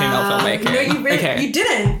support female filmmaking. No, you really Okay. you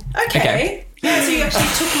didn't. Okay. Okay. Yeah, so you actually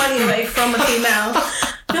took money away from a female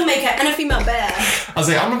filmmaker and a female bear. I was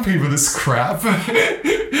like, I'm not paying for this crap. Wow.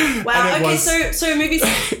 And it Okay, was- so movies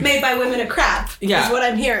made by women are crap. Yeah. Is what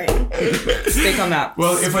I'm hearing. Speak on that.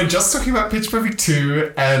 Well, if we're just talking about Pitch Perfect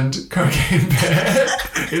 2 and Cocaine Bear,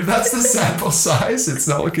 if that's the sample size, it's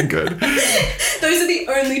not looking good. Those are the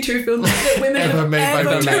only two films that women Ever have made by ever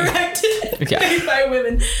women. directed. Yeah. Made by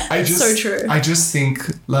women. So true. I just think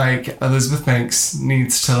like Elizabeth Banks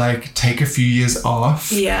needs to like take a few years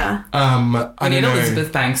off. Yeah. I I need don't know.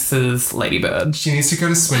 Elizabeth Banks's Lady Bird. She needs to go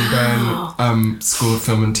to Swinburne School of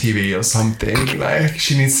Film and TV or something. Like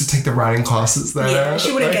she needs to take the writing classes there. Yeah,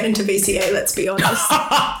 she wouldn't Like, get into VCA, let's be honest.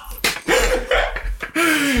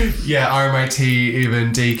 Yeah, RMIT,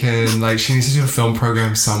 even Deakin. Like she needs to do a film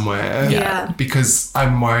program somewhere. Yeah. Because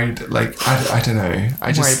I'm worried. Like I don't know.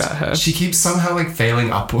 I just worried about her. She keeps somehow like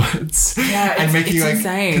failing upwards. Yeah, and it's- making it's like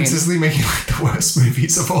insane. consistently making like the worst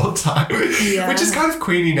movies of all time. Yeah. Which is kind of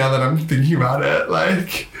queenie now that I'm thinking about it.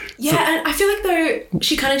 Like Yeah, and I feel like though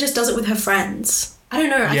she kind of just does it with her friends. I don't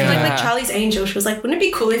know. I feel like Yeah. Charlie's Angel, she was like, wouldn't it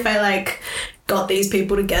be cool if I like got these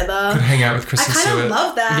people together? could hang out with I Kristen kind Stewart. of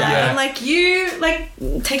love that. Yeah. And like you like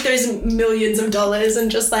take those millions of dollars and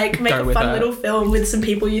just like make Go a with fun it. little film with some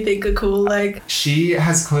people you think are cool. Like She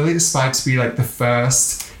has clearly aspired to be like the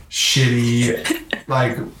first shitty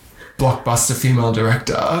like blockbuster female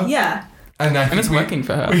director. yeah. And I And think it's working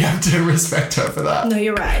for her. we have to respect her for that. No,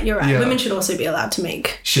 you're right. You're right. Yeah. Women should also be allowed to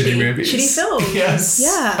make Shitty movies. Shitty films. Yes.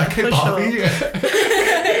 Yeah. Okay, for Barbie.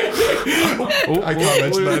 Ooh, I can't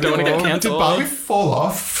mention that don't want to get anymore. Did cancelled. Barbie fall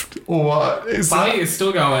off? Or what? Is Barbie that... is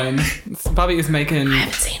still going. Barbie is making. I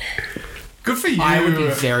haven't seen it. Good for you. I would be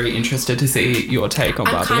very interested to see your take on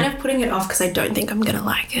I'm Barbie. kind of putting it off because I don't think I'm gonna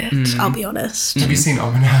like it. I'll be honest. Have you seen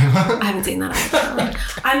Oppenheimer? I haven't seen that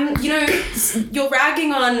either. You're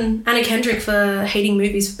ragging on Anna Kendrick for hating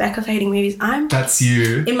movies, Becca for hating movies. I'm That's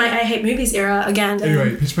you. in my I hate movies era again.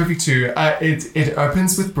 Anyway, Pitch Perfect 2. It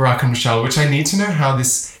opens with Barack and Michelle, which I need to know how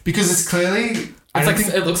this... Because it's clearly... I don't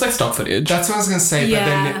think it looks like stock footage. that's what I was going to say.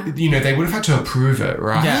 Yeah. But then, they would have had to approve it,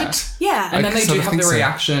 right? Yeah. Yeah. And then I they sort do of have think the so.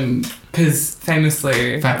 reaction because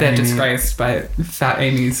famously Fat they're Amy. disgraced by Fat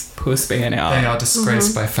Amy's puss being out. They are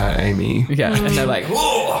disgraced by Fat Amy. Yeah, and they're like,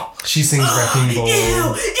 oh, She sings Wrecking Ball.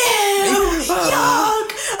 Ew,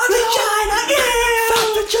 yuck, a vagina,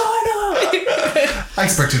 I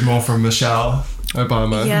expected more from Michelle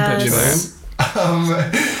Obama. Yes. You know?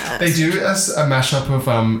 They do a mashup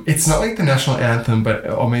of it's not like the national anthem, but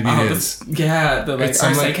or maybe oh, it is. yeah, the like, It's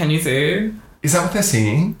some, say, like- can you see? Is that what they're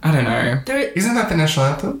singing? I don't know. Isn't that the national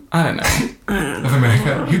anthem I don't know. of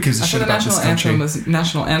America? Who gives a I shit thought the about this national country? anthem was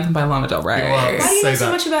National Anthem by Lana Del Rey. It was. Why do you Say know so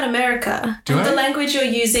that. much about America? Do and I? the language you're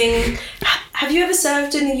using? Have you ever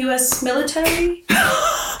served in the US military?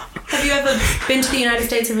 Have you ever been to the United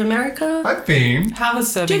States of America? I've been. How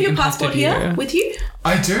has serving Do you have your impacted passport here you? with you?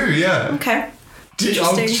 I do, yeah. Okay. I'll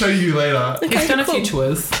Interesting. show you later. He's done a cool. few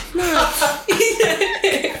tours.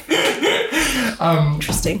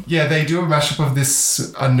 Interesting. Yeah, they do a mashup of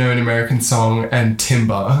this unknown American song and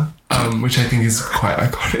Timber, which I think is quite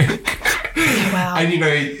iconic. Wow. And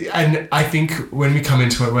and I think when we come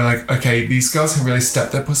into it, we're like, okay, these girls have really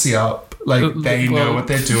stepped their pussy up. Like they know Well, what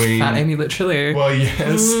they're doing. Fat Amy, literally. Well,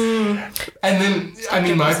 yes. And then, I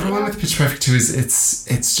mean, my problem with Pitch Perfect 2 is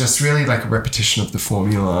it's just really like a repetition of the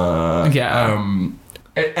formula. Yeah.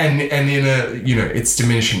 And in a, it's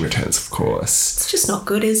diminishing returns, of course. It's just not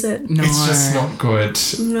good, is it? No. It's just not good.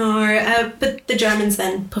 No. But the Germans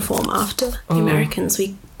then perform after the Americans.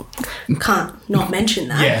 We can't not mention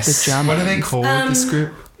that. Yes. The German. What are they called, this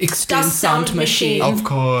group? Extreme Dust Sound Machine. Of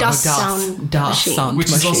course. Dust Dust Sound Dust Machine. Sound Which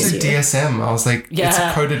is also Machine. DSM. I was like, it's a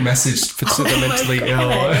Yeah. coded message to the mentally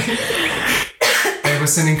ill. They were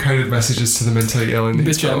sending coded messages to the mentally ill in The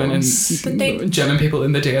these German films. But they- German people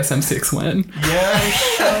in the DSM-6 went. Yeah.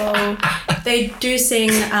 So they do sing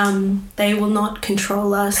They Will Not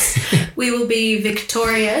Control Us. We will be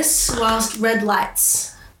victorious whilst red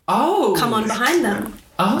lights Oh. come on behind them.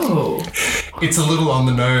 Oh. It's a little on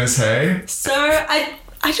the nose, hey? So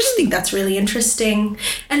I just think that's really interesting.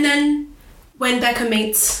 And then when Becca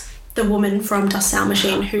meets the woman from Dust Sound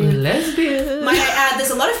Machine, who Lesbian. might I add,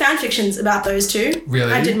 there's a lot of fan fictions about those two.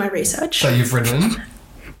 Really? I did my research. That you've written.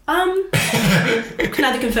 Can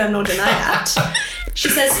neither confirm nor deny that. She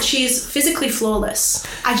says she's physically flawless.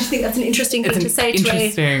 I just think that's an interesting thing to say to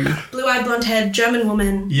interesting. a blue-eyed, blonde-haired German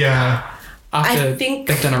woman. Yeah. After I think-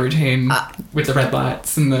 they've done a routine with the red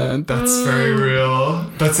lights and the... That's very real.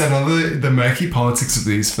 That's the murky politics of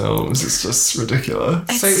these films. It's just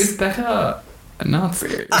ridiculous. So is Becca a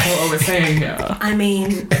Nazi? What are we saying here? I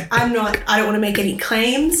mean, I don't want to make any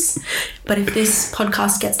claims, but if this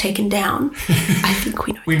podcast gets taken down, I think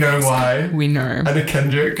we know. We know why. We know. Anna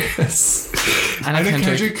Kendrick. Yes. Anna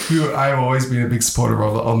Kendrick. who I've always been a big supporter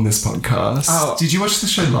of on this podcast. Oh. Did you watch the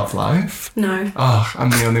show Love Life? No. Oh, I'm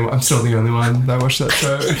the only one. I'm still the only one that watched that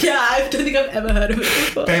show. Yeah, I don't think I've ever heard of it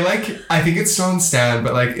before. They I think it's still on Stan,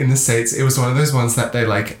 but in the States, it was one of those ones that they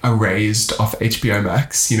erased off HBO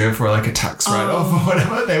Max, for a tax write-off or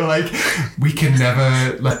whatever. They were like, we can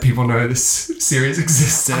never let people know this series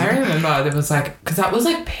existed. I remember there was because that was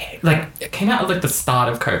it came out at the start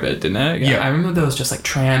of COVID, didn't it? Yeah. I remember there was just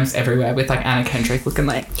trams everywhere with Anna Kendrick looking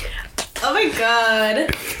Oh my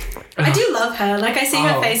god. I do love her. I see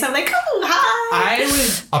her Oh. face, I'm like, oh, hi. I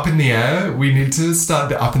was... Up in the Air, we need to start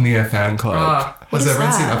the Up in the Air fan club. What Has is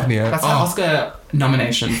everyone seen that? Up in the Air? That's an Oscar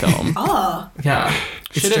nomination film. Oh, Yeah.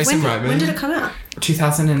 It's Should've- Jason when Reitman. did it come out?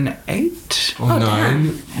 2008? Or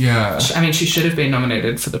 9. Yeah. I mean, she should have been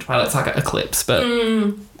nominated for the Twilight Saga Eclipse, but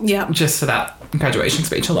Yeah. just for that graduation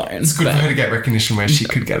speech alone. It's good for her to get recognition where she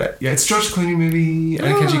could get it. Yeah, it's George Clooney movie.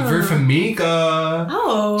 Anna Kendrick, Ver Farmiga.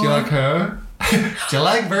 Oh. Do you like her? Do you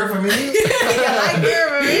like Ver Farmiga?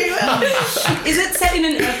 Is it set in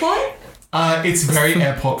an airport? It's very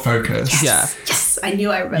airport focused. Yeah. Yes, I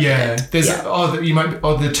knew I remembered Yeah, it. there's Yeah.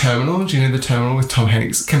 the Terminal. Do you know the Terminal with Tom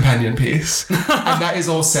Hanks' companion piece? And that is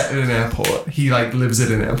all set at an airport. He lives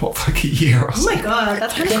at an airport for a year or Oh my something. god,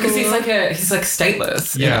 that's kind of Because cool. he's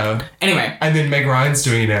stateless. Yeah. Anyway. And then Meg Ryan's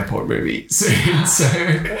doing an airport movie soon, so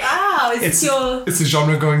Wow, is this your it's a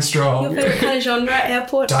genre going strong. favorite kind of genre,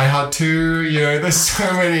 airport? Die Hard 2, there's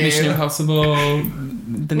so many. Mission Impossible,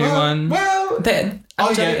 the new one. Well,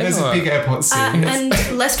 there's a big airport scene. And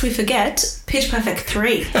lest we forget, Pitch Perfect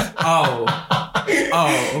 3, Oh,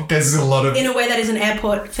 There's a lot of in a way that is an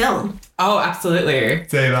airport film. absolutely.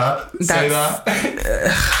 say that.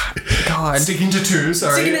 God. Sticking to 2,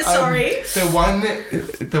 sorry. Sticking to- sorry.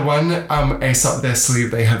 The one ace up their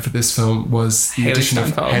sleeve they had for this film was the Haley addition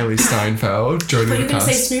Steinfeld. of Haley Steinfeld But joining you're the going to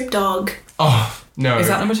say cast. Snoop Dogg. Oh, No. Is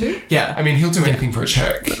that number 2? Yeah. I mean, he'll do anything for a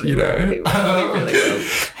check, you know. Really will.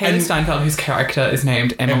 Haley Steinfeld, whose character is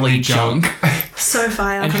named Emily Junk, So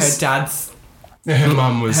fire. and her dad's Her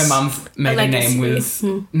mum's maiden name legacy.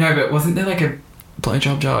 was no, but wasn't there like a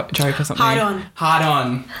blowjob joke or something? Hard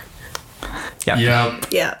on. Yeah. Yep.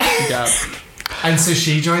 Yeah. Yeah. And so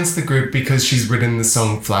she joins the group because she's written the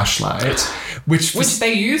song Flashlight, which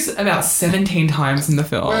they use about 17 times in the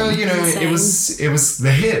film. well, you know, Insane. it was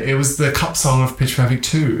the hit. It was the cup song of Pitch Perfect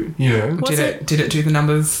 2, you know. Was did it do the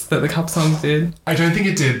numbers that the cup songs did? I don't think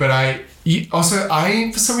it did, but I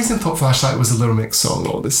for some reason thought Flashlight was a Little Mix song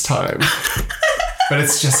all this time. But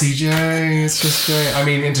it's Jessie J. It's just J. I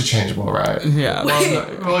mean, interchangeable, right? Yeah.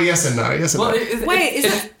 Well, yes and no. Yes and no. Wait, is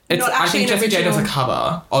it not I actually think an Jessie J does a original?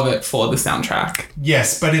 cover of it for the soundtrack.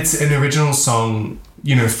 Yes, but it's an original song,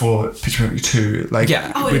 you know, for Pitch Perfect 2. Like,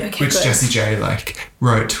 Yeah. Oh, which, okay, which good. Jessie J, like,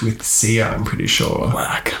 wrote with Sia, I'm pretty sure.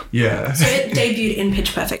 Whack. Yeah. So it debuted in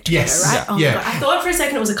Pitch Perfect 2, Yes, right? yeah, Oh yeah. my God. I thought for a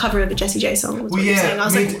second it was a cover of a Jessie J song. Was Well, what you were yeah, saying. I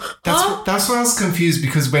was like, that's why I was confused,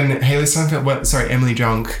 because when Haley Steinfeld, Emily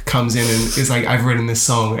Junk comes in and is like, I've written this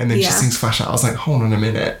song, and then she Yeah. sings Flashlight, I was like, hold on a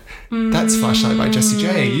minute. That's Flashlight by Jessie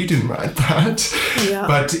J. You didn't write that. Yeah.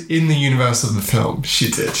 But in the universe of the film, she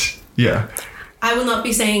did. Yeah. I will not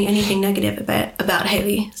be saying anything negative about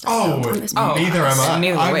Haley. Oh, on this neither am I.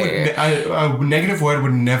 neither way. A negative word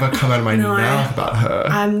would never come out of my No, mouth about her.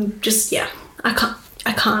 I'm just, I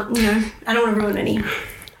can't, you know, I don't want to ruin any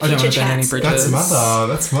I don't future want to burn any chats. bridges.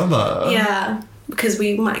 That's mother. Yeah, because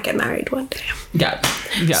we might get married one day. Yeah.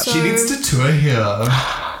 Yeah. So- She needs to tour here.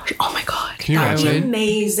 Oh my God. Can you That would be imagine?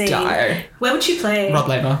 amazing. Die. Where would she play? Rod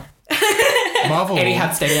Laver. Marvel.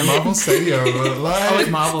 Etihad Stadium. Marvel Stadium. Oh, it's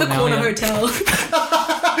Marvel The now. Corner Yeah. Hotel.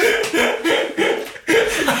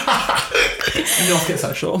 Northcote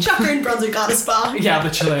Social. Chaka and Brunswick Garden Spa. Yeah,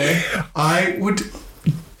 literally. I would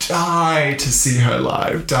die to see her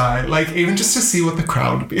live. Die. Like, even just to see what the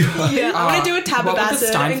crowd would be like. Yeah, I want to do a tab what would the Bassett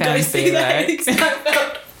Stein and go fans see be the like? Haley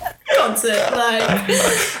Steinfeld concert. Like,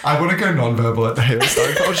 I want to go non-verbal at the Haley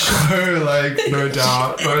Steinfeld show. Like, no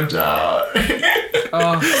doubt.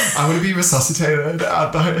 Oh, I want to be resuscitated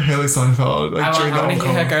at the Haley Steinfeld, like, during the I want to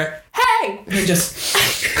hear her encore. go, hey! And just,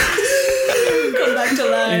 come back to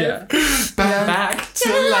life. yeah. Back to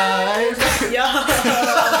life.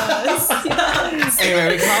 Yes. Yes.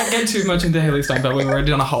 Anyway, we can't get too much into Haley Steinfeld. We've already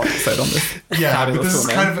done a whole episode on this. Yeah, but fabulous this is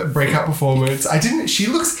woman. kind of a breakout performance. I don't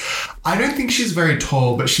think she's very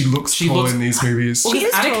tall, but she looks tall looks- in these movies. She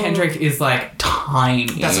is Anna tall. Kendrick is like tiny.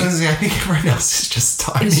 That's what I'm saying. I think everyone else is just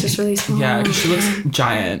tiny. It's just really small. Yeah, because she looks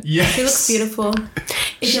giant. Yes. She looks beautiful.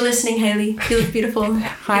 If you're listening, Haley, you look beautiful.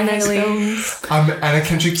 Hi, Haley. Anna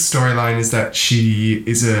Kendrick's storyline is that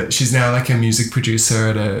she's now like a music producer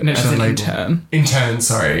at a, No, at she's a an label. intern. Intern,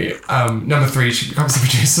 sorry. Number 3, she becomes a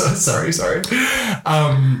producer. Sorry.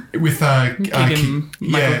 With Keegan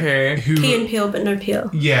Michael Perry. Key and Peel, but no Peel.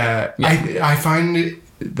 Yeah, I find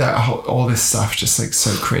that all this stuff just like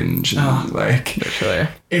so cringe and like Literally.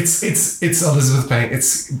 it's Elizabeth Banks,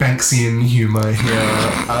 it's Banksian humor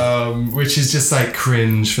here, which is just like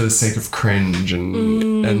cringe for the sake of cringe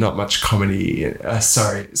and not much comedy.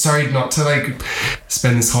 Sorry not to like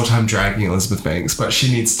spend this whole time dragging Elizabeth Banks, but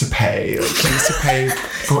she needs to pay. Like, she needs to pay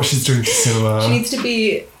for what she's doing to cinema. She needs to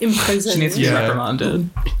be imprisoned. She needs to be Yeah. reprimanded.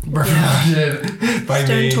 Reprimanded by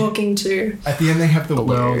Stern me. talking to. At the end, they have the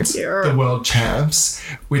world champs,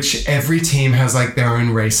 which every team has like their own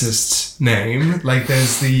racist name. Like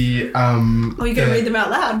there's the Oh, you're going to read them out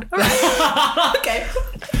loud? All right. Okay.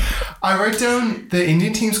 I wrote down the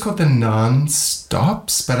Indian team's called the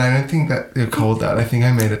non-stops, but I don't think that they're called that. I think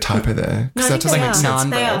I made a typo there No, I because that think they doesn't make are.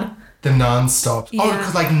 sense. They are. The non-stops. Yeah.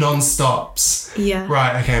 Oh, like non-stops. Yeah.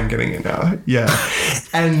 Right, okay, I'm getting it now. Yeah.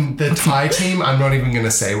 And the Thai team, I'm not even going to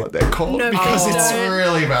say what they're called No, because please it's don't.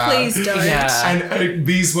 really bad. Please don't. Yeah. And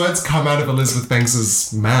these words come out of Elizabeth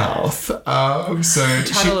Banks's mouth. So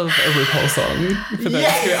Title of a RuPaul song for those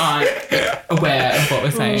who aren't aware of what we're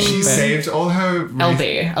saying. she but- saved all her...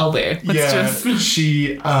 LB. Let's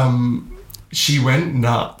just... She went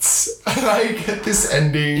nuts. Like, at this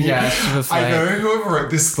ending. Yeah, she was I like- know whoever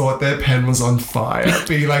wrote this thought their pen was on fire,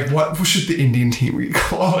 being like, what should the Indian team be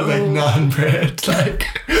called? Like, naan-bread. Like,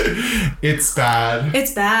 it's bad.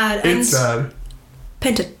 It's bad. And It's bad.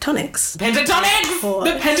 Pentatonics. Pentatonics! Oh.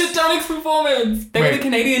 The Pentatonics performance! They were Wait. the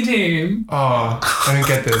Canadian team. Oh, I don't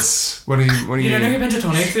get this. What are you... You don't know who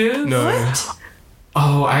Pentatonics is? No. What?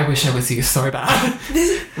 Oh, I wish I was you so bad.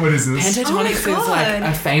 What is this? Pentatonics Oh my is like God.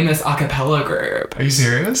 a famous a cappella group. Are you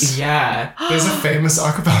serious? Yeah. There's a famous a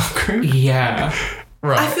cappella group? Yeah.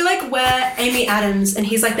 Right. I feel like we're Amy Adams and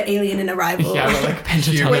he's like the alien in Arrival. Yeah, we're like We're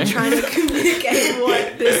Pentatonics. trying to communicate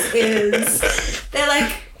what this is. They're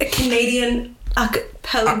like a Canadian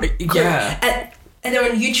acapella group. Yeah. And they're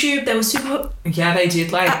on YouTube. They were super... Yeah, they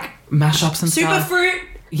did like mashups and stuff. Superfruit.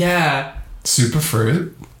 Yeah.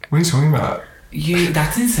 Superfruit? What are you talking about?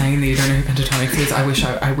 That's insane that you don't know who Pentatonics is. I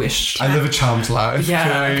wish. I live a charmed life.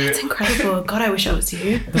 Yeah. That's incredible. God, I wish I was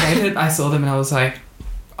you. The day that I saw them and I was like,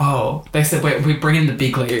 oh, they said we bring in the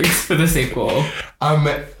big leagues for the sequel.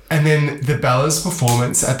 And then the Bella's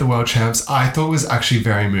performance at the World Champs, I thought was actually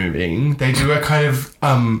very moving. They do a kind of,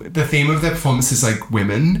 the theme of their performance is like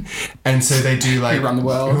women. And so they do like... Who run the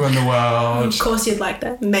world. Who run the world. Of course you'd like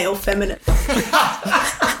that. Male feminine.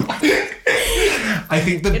 I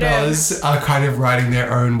think the Bellas are kind of riding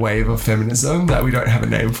their own wave of feminism that we don't have a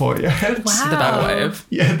name for yet. Wow. The Bella Wave.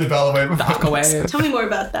 Yeah, the Bella wave. The Aqua Wave. Tell me more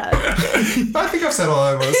about that. I think I've said all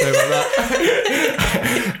I want to say about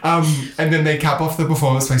that. And then they cap off the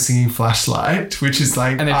performance by singing Flashlight, which is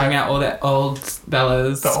like... And they bring out all the old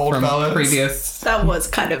Bellas from Bellas. previous... That was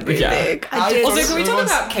kind of moving. Yeah. I did. Also, can we talk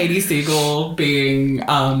about Katie Siegel being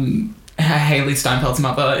Hayley Steinfeld's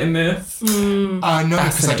mother in this? No,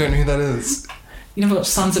 because I don't know who that is. You never watched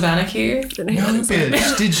Sons of Anarchy? No,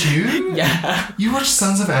 bitch. Did you? Yeah. You watch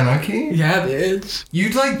Sons of Anarchy? Yeah, bitch. You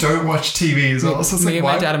like don't watch TV as well. So it's Me like, and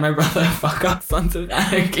why? my dad and my brother fuck up Sons of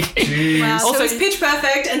Anarchy. Jeez. Wow. So Also- it's Pitch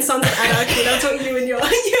Perfect and Sons of Anarchy. That's what you and your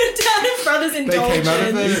dad and brothers They indulge came out of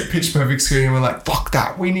in. the Pitch Perfect screen and were like, fuck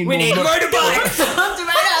that. We need motorbikes. Sons of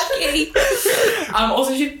Anarchy.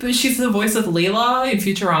 Also, she's the voice of Leela in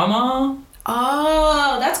Futurama.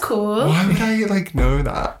 Oh, that's cool. Why would I like know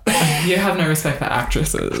that? You have no respect for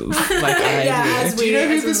actresses. Like I Yeah, do. Do you know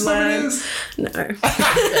who as this we woman learn. is? No.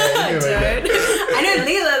 I don't. I know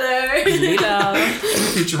Leela though. Leela.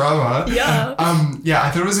 Futurama. Yeah. Yeah, I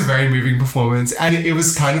thought it was a very moving performance, and it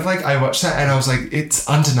was kind of like I watched that and I was like, it's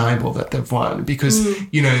undeniable that they've won because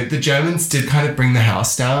you know the Germans did kind of bring the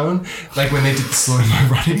house down, like when they did the slow-mo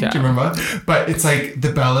running. Yeah. Do you remember? But it's like the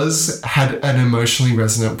Bellas had an emotionally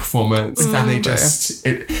resonant performance, and they just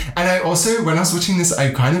and I also when I was watching this,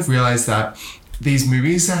 I kind of realized that these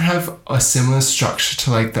movies that have a similar structure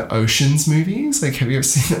to like the Ocean's movies. Like, have you ever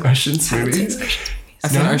seen the Ocean's movies?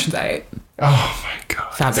 I've seen No? Ocean's 8. Oh my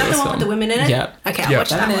god. Is Fabulous that the one film. with the women in it? Yeah. Okay, I'll Yeah. watch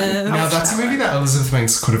that one. Now that's a movie that Elizabeth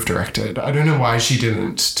Banks could have directed. I don't know why she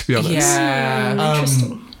didn't, to be honest. Yeah.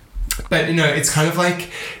 Interesting. But you know, it's kind of like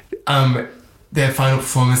their final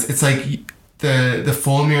performance. It's like the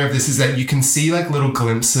formula of this is that you can see like little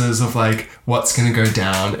glimpses of like what's going to go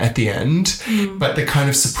down at the end, but the kind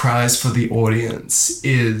of surprise for the audience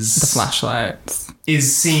is The flashlights.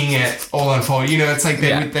 is seeing it all unfold. You know, it's like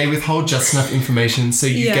they withhold just enough information so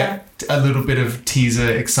you get a little bit of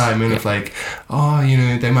teaser excitement of like, oh, you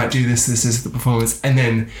know, they might do this is the performance, and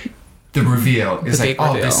then the reveal is The like, big oh,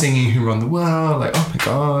 reveal. they're singing Who Run the World, like, oh my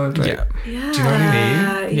god, like, Yeah. Yeah. do you know what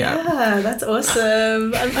I mean? Yeah. That's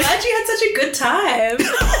awesome. I'm glad you had such a good time.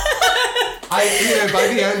 By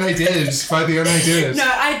the end I did. No,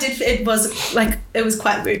 I did. It was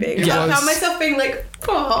quite moving. It I was. found myself being like,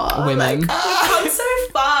 oh, Women. like, we've come so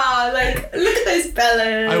far. Like, look at those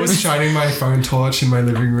bellas. I was shining my phone torch in my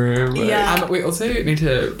living room. like, Yeah. We also need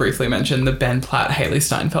to briefly mention the Ben Platt Hayley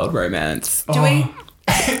Steinfeld romance. Do we?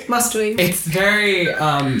 Must we? It's very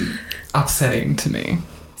upsetting to me,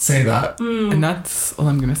 say that. and that's all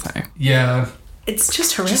I'm gonna say. Yeah. It's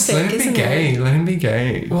just horrific, Just let him be isn't gay. it? Let him be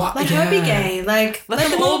gay. What? Let her be gay. Like, let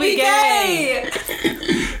them all be gay.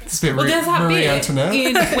 It's a bit Well, there's that Marie bit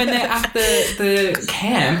Antoinette. when they're at the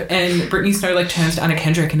camp and Brittany Snow like turns to Anna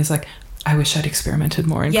Kendrick and is like, I wish I'd experimented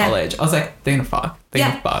more in Yeah. college. I was like, they're gonna fuck. They're Yeah.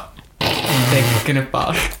 gonna fuck. They're gonna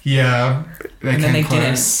fuck. Yeah. They And then came they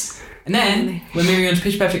close. And then we're moving on to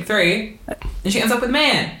Pitch Perfect 3 and she ends up with a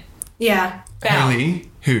man. Yeah. Bow. Hayley?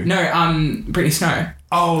 Who? No, Brittany Snow.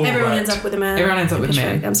 Oh, Everyone right. ends up with a man. Everyone ends up with a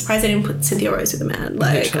man. I'm surprised they didn't put Cynthia Rose with a man.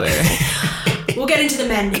 Like, Literally. we'll get into the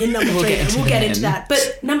men in number We'll three. get into We'll the get men. into that.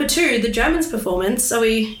 But number 2, the Germans' performance. Are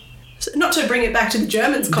we... Not to bring it back to the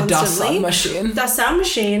Germans The Das constantly. Sound Machine. Das Sound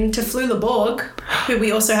Machine to Flula Borg, who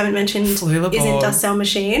we also haven't mentioned Flula is in Borg. Das Sound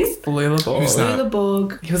Machine. Who's that? Flula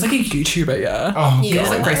Borg. He was like a YouTuber, yeah. Oh, He was Yeah.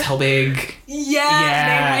 like Grace Helbig.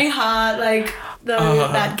 Yeah. Name My Heart, like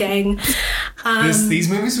that gang. These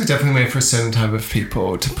movies were definitely made for a certain type of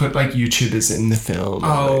people to put like YouTubers in the film.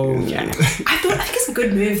 Oh, Like, yeah. I think it's a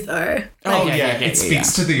good move though. Oh yeah, yeah, yeah, it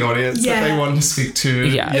speaks to the audience Yeah. that they want to speak to.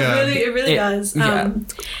 Yeah. It really It- does. yeah.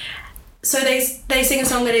 So they sing a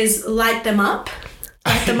song that is Light Them Up.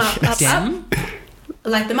 Light them up, up, Damn. up.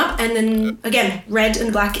 Light them up. And then, again, red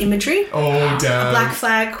and black imagery. Oh damn. Black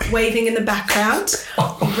flag waving in the background.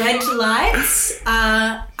 Red lights.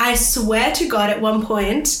 I swear to God, at one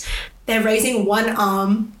point, they're raising one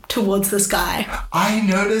arm towards the sky. I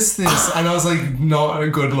noticed this and I was like, not a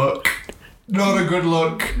good look. Not a good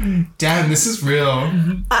look. Damn, this is real.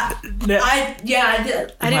 I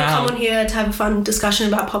didn't come on here to have a fun discussion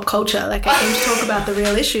about pop culture. Like, I came to talk about the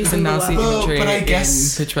real issues in the Nazi world. imagery But I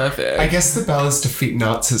guess- in Pitch Perfect. I guess the Bellas defeat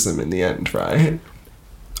Nazism in the end, right?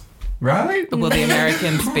 Right? Well, the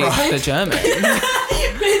Americans beat Right? the Germans.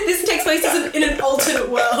 This takes place in an alternate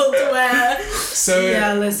world where... So,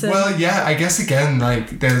 Yeah, listen. well, yeah, I guess again,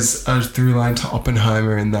 like, there's a through line to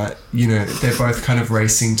Oppenheimer in that, you know, they're both kind of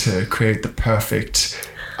racing to create the perfect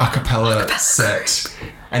a cappella set,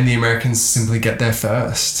 and the Americans simply get there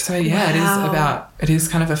first. So yeah, it is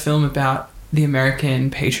kind of a film about the American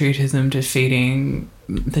patriotism defeating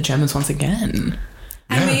the Germans once again.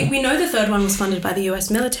 And we know the third one was funded by the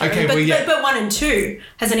US military. Okay, but 1 and 2,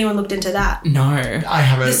 has anyone looked into that? No. I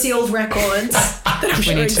haven't. The sealed records that I'm We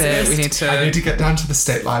sure need exist. to I need to get down to the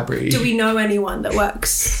state library. Do we know anyone that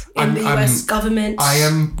works in the US government? I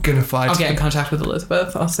am gonna fly. I'll to get in the, contact with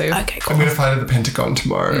Elizabeth. I'll see. Okay, cool. I'm gonna fly to the Pentagon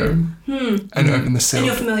tomorrow and open the seal. And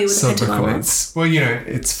you're familiar with the silver Pentagon, right? coins. Well, you know,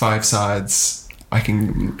 it's 5 sides. I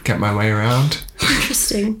can get my way around.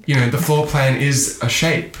 Interesting. You know, the floor plan is a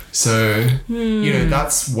shape, so you know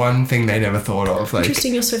that's one thing they never thought of. Like,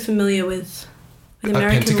 Interesting you're so familiar with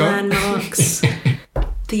American Pentagon? landmarks.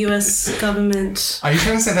 The US government. are you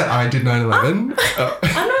trying to say that I did 9/11?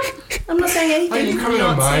 I'm not saying anything. Are you coming I'm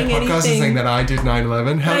on not my saying podcast and anything. saying that I did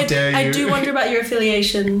 9/11? How dare you? I do wonder about your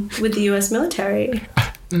affiliation with the US military.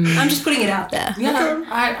 I'm just putting it out there. Yeah,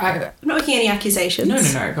 I'm not making any accusations.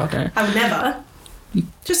 no, God no. I would never.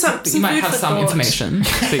 Just some You might food have for some thought. information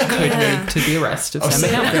that could lead to the arrest of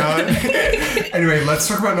Sam Oh, McCallum. God. Anyway, let's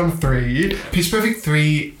talk about number 3. Pitch Perfect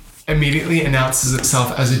 3 immediately announces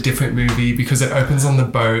itself as a different movie because it opens on the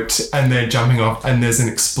boat and they're jumping off and there's an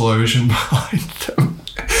explosion behind them.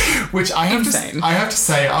 Which I have to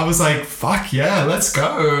say, I was like, fuck yeah, let's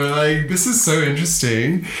go. Like, this is so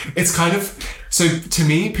interesting. It's kind of... So, to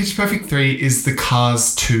me, Pitch Perfect 3 is the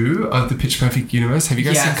Cars 2 of the Pitch Perfect universe. Have you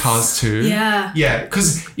guys seen Cars 2? Yeah. Yeah,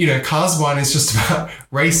 because, you know, Cars 1 is just about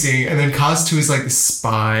racing, and then Cars 2 is like the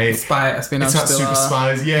spy. Espionage It's not super thriller.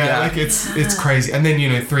 spies. Yeah, like it's crazy. And then, you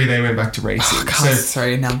know, 3, they went back to racing. Cars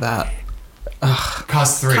 3, now that.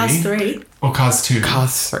 Cars 3. Cars 3. Or Cars 2.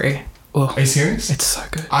 Cars 3. Oh, Are you serious? it's so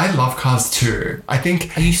good. I love Cars 2. I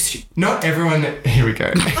think Are you st- not everyone... Here we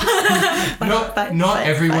go. not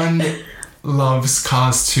everyone loves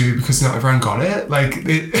Cars 2 because not everyone got it. Like...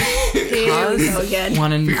 Here we go again.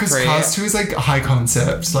 1 and Because 3. Cars 2 is like high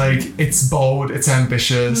concept, like it's bold, it's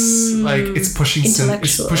ambitious, like it's pushing it's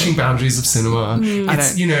Intellectual. pushing boundaries of cinema.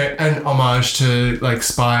 It's, you know, an homage to like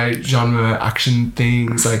spy genre action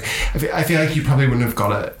things. Like I feel like you probably wouldn't have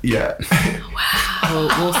got it yet.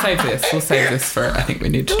 We'll save this. We'll save this for. I think we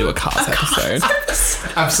need to do a Cars episode.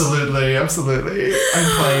 Absolutely. And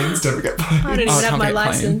planes, don't forget planes. I don't even Oh, I have can't my get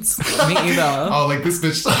planes. license. Me either. Oh, like this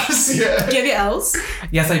bitch does, yeah. Do you have your L's?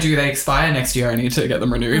 Yes, I do. They expire next year. I need to get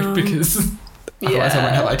them renewed because otherwise I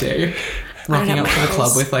won't have ID. Rocking have up my to the club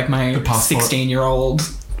L's. with like my passport. 16-year-old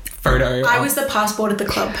photo. I was the passport at the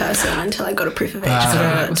club person until I got a proof of age.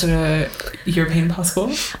 Was it a European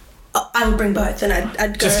passport? I would bring both, and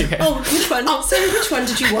I'd go. Just in case. Oh, which one? Sorry, which one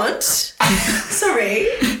did you want? Sorry.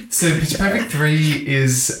 So Pitch Perfect 3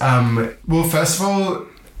 is well, first of all,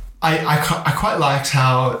 I quite liked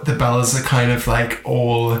how the Bellas are kind of like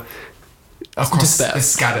all across, they're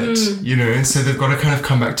scattered, you know, so they've got to kind of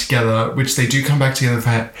come back together, which they do come back together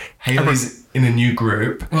for Hayley's in a new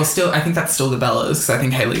group. Well, still, I think that's still the Bellas because I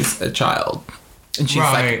think Hayley's a child. And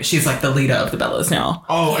she's like the leader of the Bellas now.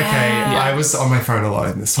 Oh, okay. Yeah. I was on my phone a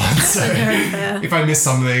lot in this one, so Very fair. if I miss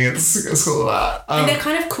something, it's all that. And they're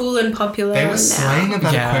kind of cool and popular They were now. slaying at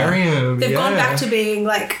that Yeah. aquarium. They've gone back to being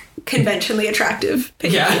like conventionally attractive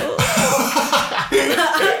people. Yeah.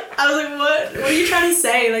 I was like, what are you trying to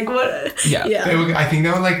say? Like, what? Yeah. I think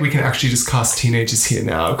they were like, we can actually just cast teenagers here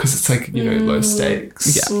now because it's like, you know, low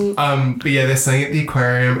stakes. Yeah. But yeah, they're staying at the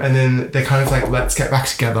aquarium and then they're kind of like, let's get back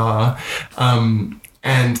together.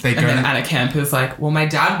 And they go. And then Anna Camp is like, well, my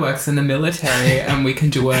dad works in the military and we can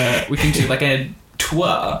do like a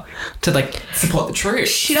tour to like support the troops.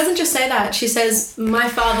 She doesn't just say that. She says, my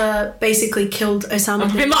father basically killed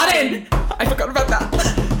Osama Bin Laden! I forgot about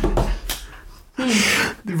that.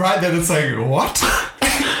 Right then it's like, what?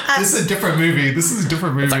 This is a different movie.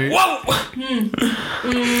 Whoa!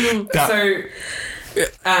 That- So,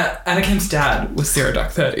 Anna Camp's dad was Zero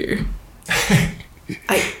Dark 30.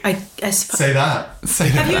 I suppose. Say that.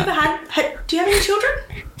 Have you ever had, do you have any children?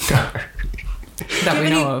 No. that we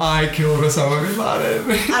know of. I killed Osama bin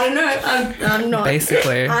Laden. I don't know. I'm not.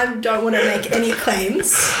 Basically. I don't want to make any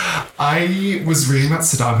claims. I was reading about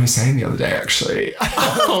Saddam Hussein the other day, actually.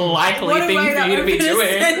 Likely What thing am I for you to be not gonna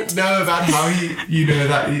doing. send? No, about how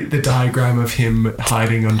the diagram of him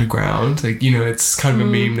hiding underground. Like, it's kind of a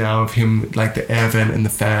meme now of him, like the air vent and the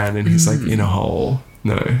fan, and he's like in a hole.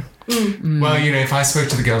 No. Well, if I spoke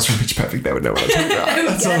to the girls from Pitch Perfect, they would know what I'm talking about.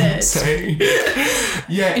 That's all I'm saying.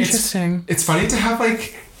 Yeah, Interesting. It's funny to have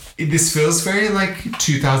this feels very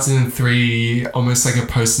 2003, almost like a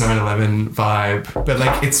post 9/11 vibe, but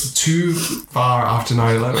it's too far after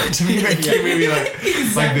 9/11 to be making a movie like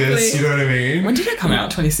this. You know what I mean? When did it come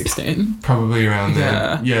out? 2016. Probably around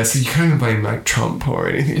then. Yeah. So you can't even blame Trump or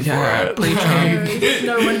anything for it. There's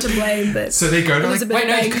no one to blame, but So they go to Elizabeth Wait,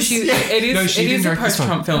 no, Banks. because she it is didn't a direct this one.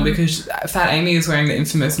 post-Trump film because Fat Amy is wearing the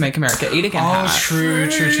infamous Make America Eat Again Oh, hat. true.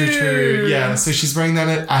 Yeah, so she's wearing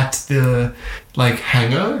that at the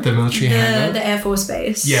hangar, the military hangar. the Air Force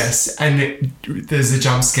Base. Yes, and there's a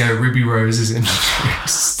jump scare. Ruby Rose is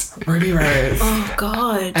introduced. Ruby Rose. Oh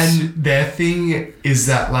God. And their thing is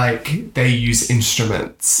that they use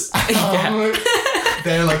instruments.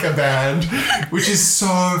 They're like a band, which is so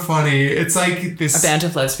funny. It's like this A band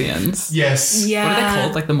of lesbians. Yes. Yeah. What are they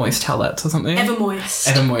called? Like the Moist Tellets or something? Evermoist.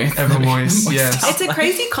 Evermoist. Evermoist, yes. It's a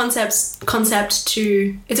crazy concept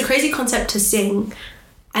to sing,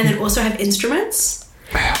 and then also have instruments.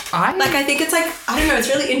 I think it's I don't know, it's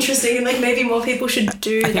really interesting, and maybe more people should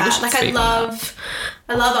do think we that. should I speak on love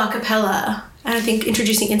a cappella, and I think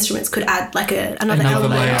introducing instruments could add another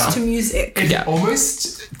element layer to music. It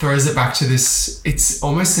almost throws it back to this. It's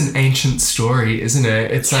almost an ancient story, isn't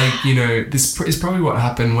it? It's this is probably what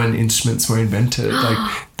happened when instruments were invented.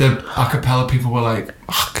 The a cappella people were like,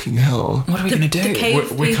 fucking hell. What are we going to do? the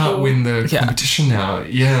cave We can't people. win the competition now.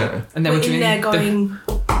 Yeah. And then We're we're doing in there going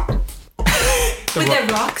with their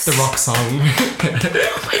rocks. The rock song.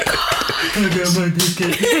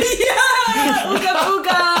 Yeah, ooga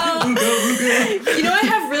booga. I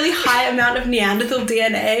have really high amount of Neanderthal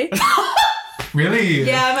DNA. Really?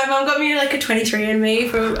 Yeah, my mom got me a 23andMe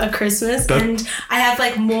for a Christmas, and I have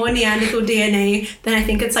more Neanderthal DNA than I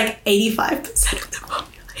think it's 85% of the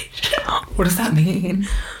population. What does that mean?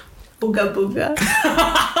 Ooga booga.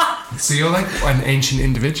 So you're an ancient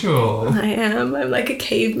individual. I am. I'm a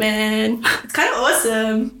caveman. It's kind of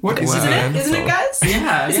awesome. What is Isn't it? it? Isn't it, guys?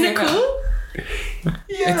 Yeah. Isn't it cool?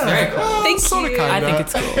 Yeah. It's very cool. Thank sorta, you. kinda. I think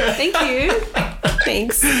it's cool. Thank you.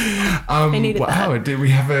 Thanks. Needed wow, did we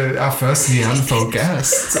have our first Neanderthal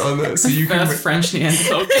guest on this? So you can First French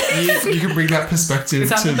Neanderthal. you can bring that perspective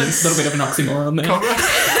Sounds to like a this. little bit of an oxymoron there.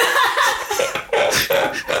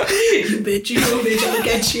 You bitch, I'll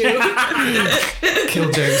get you.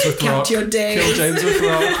 Kill James with Count rock. your days. Kill James with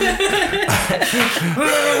rock.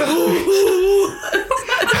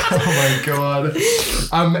 Oh my god.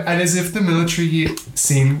 And as if the military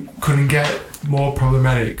scene couldn't get more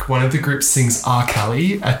problematic, one of the groups sings R.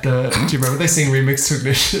 Kelly at the. Do you remember they sing Remix to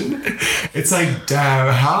Ignition? It's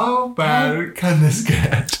damn, how bad can this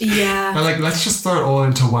get? Yeah. But let's just throw it all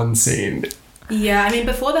into one scene. Yeah, I mean,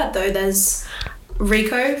 before that, though, there's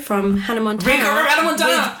Rico from Hannah Montana. Rico from Hannah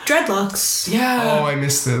Montana! With dreadlocks. Yeah. Oh, I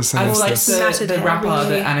missed this. I like Matted the hair, rapper really.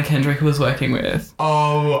 that Anna Kendrick was working with.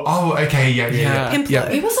 Oh, okay, yeah. Pimplo.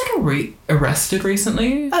 He was arrested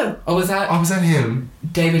recently. Oh. Or was that Was that him?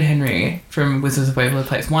 David Henry from Wizards of Waverly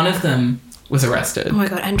Place? One of them was arrested. Oh my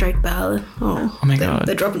god, and Drake Bell. Oh my God.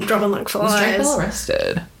 They're dropping like flies. Was Drake Bell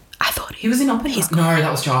arrested? I thought He was in Oppenheimer. No,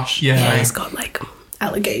 that was Josh. Yeah. He's got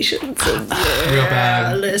allegations. Real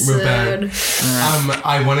bad. Listen. Real bad.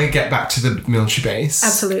 I want to get back to the military base.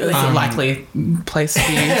 Absolutely. It's a likely place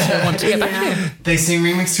for you to want to get back to. They sing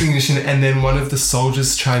Remix to Ignition, and then one of the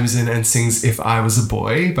soldiers chimes in and sings If I Was a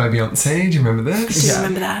Boy by Beyonce. Do you remember this? Do you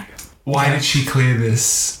remember that? Why did she clear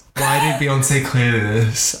this? Why did Beyonce clear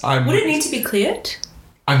this? Would it need to be cleared?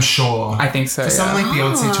 I'm sure. I think so. For someone like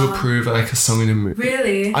Beyonce to approve a song in a movie.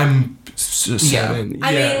 Really? I'm certain.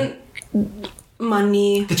 I mean,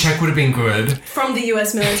 money the check would have been good. from the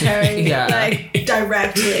US military. Yeah.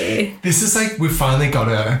 Directly. This is we finally got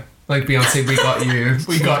her. Beyonce, we got you.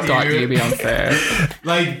 We got you. Beyonce.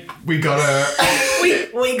 We got her.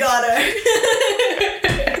 We got her.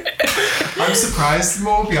 I'm surprised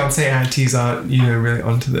more Beyonce aunties aren't, really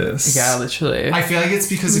onto this. Yeah, literally. I feel it's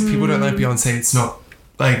because if people don't like Beyonce, it's not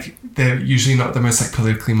they're usually not the most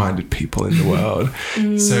politically minded people in the world.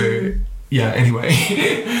 So yeah,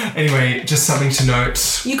 anyway, just something to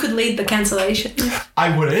note. You could lead the cancellation.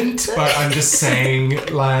 I wouldn't, but I'm just saying, maybe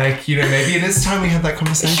it is time we have that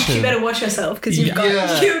conversation. You better watch yourself because you've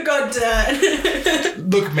got dirt.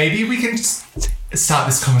 Look, maybe we can just start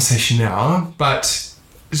this conversation now, but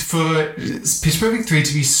for Pitch Perfect 3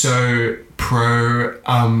 to be so pro,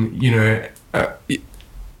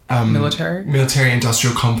 military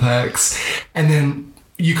industrial complex, and then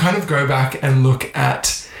you kind of go back and look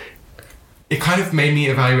at, it kind of made me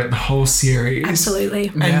evaluate the whole series.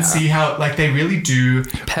 Absolutely. And see how, like, they really do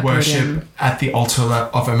worship at the altar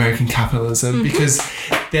of American capitalism, because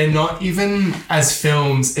they're not even, as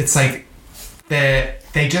films, it's like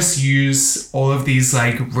they just use all of these,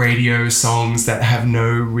 like, radio songs that have no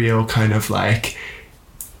real kind of, like,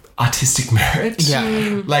 artistic merit.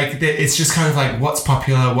 Yeah. Like, it's just kind of like, what's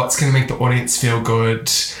popular, what's going to make the audience feel good.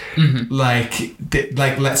 Like,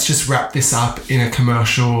 let's just wrap this up in a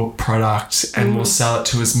commercial product and we'll sell it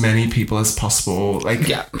to as many people as possible. Like,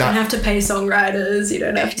 you don't have to pay songwriters, you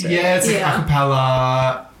don't have to. Yeah, it's like a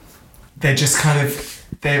cappella. They're just kind of,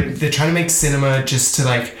 they're trying to make cinema just to,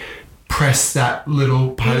 like, press that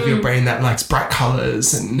little part of your brain that likes bright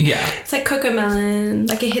colours. And it's like Cocomelon,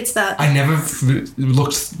 like it hits that. I never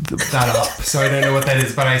looked that up, so I don't know what that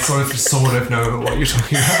is, but I sort of know what you're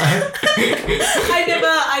talking about.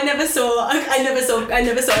 I never saw a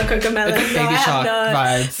Cocomelon. It's Baby Shark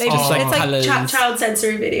vibes. It's like colours. child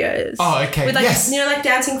sensory videos. Oh, okay. With, like, yes. you know, like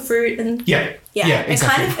dancing fruit and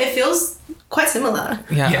exactly. It feels quite similar.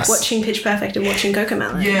 Yes. Watching Pitch Perfect and watching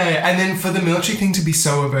Cocomelon. Yeah, and then for the military thing to be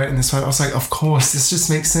so overt in this one, I was like, of course, this just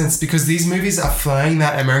makes sense, because these movies are flying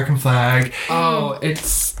that American flag. Oh,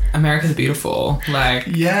 it's America's beautiful. Like,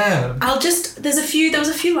 yeah. there was a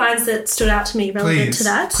few lines that stood out to me relevant to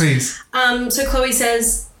that. Please. So Chloe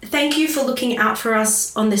says, "Thank you for looking out for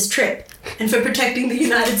us on this trip and for protecting the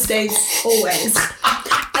United States always."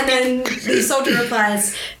 And then the soldier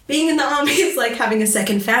replies, "Being in the army is like having a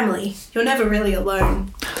second family. You're never really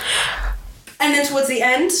alone." And then towards the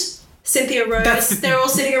end, Cynthia Rose, they're all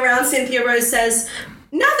sitting around. Cynthia Rose says,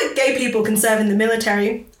 "Now that gay people can serve in the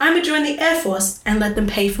military, I'm going to join the Air Force and let them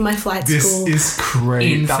pay for my flight school." This is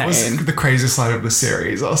crazy. That was Insane. the craziest line of the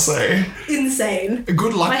series, I'll say. Insane.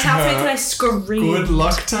 Good luck My to housemate and her. I screamed. Good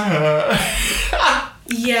luck to her.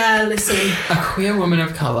 Yeah, listen. a queer woman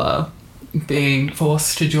of colour being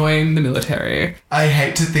forced to join the military. I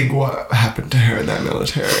hate to think what happened to her in that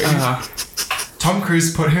military. Tom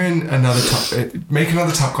Cruise, put her in make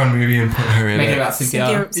another Top Gun movie and put her in Make it it. about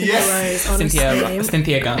Cynthia. Cynthia Rose, honestly.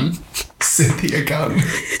 Cynthia Gunn. Cynthia Gunn.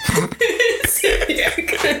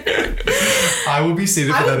 I will be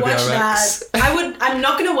seated for I that would watch VRX. that. I'm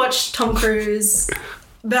not going to watch Tom Cruise,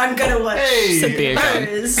 but I'm going to watch Cynthia Gunn.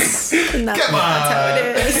 Rose. And that's Come on. how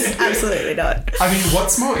it is. Absolutely not. I mean,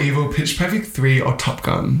 what's more evil, Pitch Perfect 3 or Top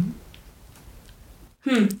Gun?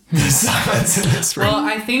 The silence in this room. Well,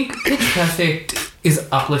 I think Pitch Perfect is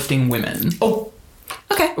uplifting women, Oh,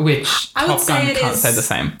 Okay. which I would Top Gun say it can't is- say the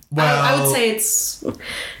same. well, I would say it's...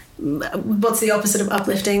 What's the opposite of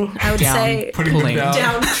uplifting? I would Down. say putting them pulling down.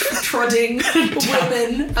 downtrodden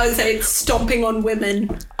women. I would say it's stomping on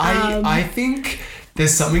women. I think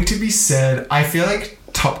there's something to be said. I feel like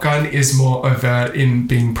Top Gun is more overt in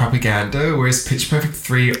being propaganda, whereas Pitch Perfect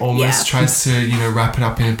 3 almost tries to, wrap it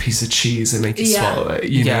up in a piece of cheese and make you swallow it.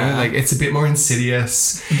 You know, like it's a bit more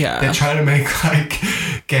insidious. Yeah. They're trying to make like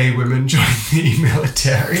gay women join the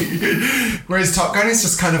military. Whereas Top Gun is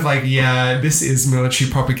just kind of like, this is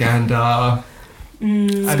military propaganda. And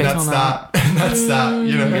that's that. And that's that,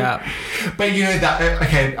 Yeah. But that,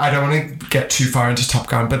 okay, I don't want to get too far into Top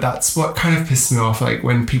Gun, but that's what kind of pissed me off, like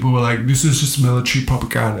when people were like, this is just military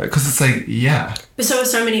propaganda. Because it's like, But so are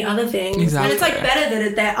so many other things. Exactly. And it's like better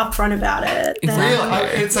that they're upfront about it.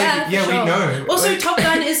 Exactly. It's like, for sure. we know. Also, Like- Top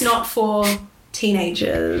Gun is not for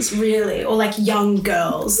teenagers, really, or like young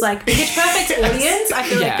girls. Like the Pitch Perfect audience, I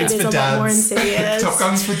feel Yeah, like it it's is for a lot more dads. insidious. Top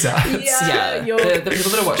Gun's for dads. Yeah, you're- the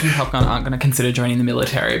people that are watching Top Gun aren't going to consider joining the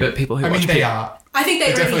military, but people who I watch mean, they are. I think they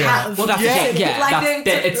definitely already are. have. Well, that's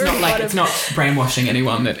it's not like it's not brainwashing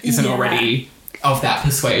anyone that isn't already of that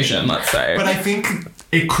persuasion. Let's say, But I think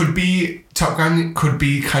it could be, Top Gun could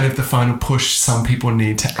be kind of the final push some people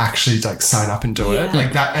need to actually like sign up and do it.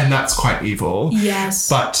 Like that, and that's quite evil. Yes.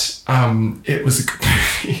 But it was a good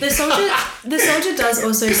movie. The soldier does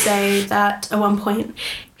also say that at one point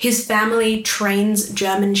his family trains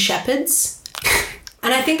German shepherds.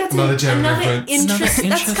 And I think that's Another German another reference.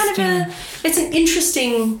 that's kind of it's an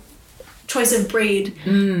interesting choice of breed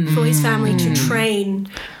for his family to train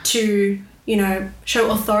to, show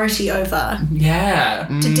authority over,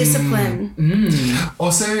 to discipline.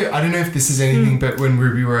 Also, I don't know if this is anything, but when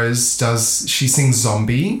Ruby Rose she sings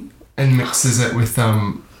Zombie and mixes it with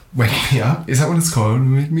Wake Me Up. Is that what it's called?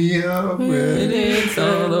 Wake Me Up. I mean,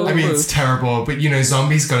 it's terrible, but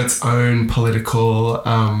Zombie's got its own political.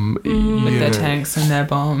 With their tanks and their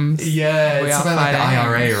bombs. Yeah, it's about like the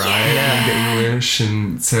IRA, right? Yeah. And the English,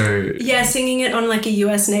 and so. Yeah, singing it on like a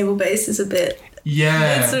US naval base is a bit.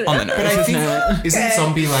 Yeah, on the nose, but I think isn't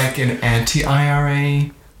Zombie like an anti-IRA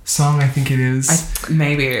song? I think it is.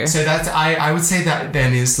 Maybe. So that's I would say that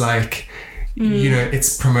then is like.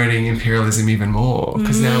 It's promoting imperialism even more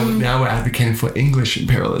because now we're advocating for English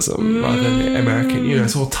imperialism rather than American.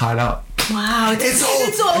 It's all tied up. Wow,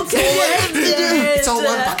 it's all connected. It's all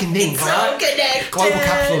one fucking thing. It's all connected. Global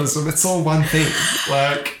capitalism. It's all one thing.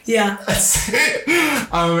 Like yeah.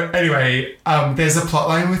 Anyway, there's a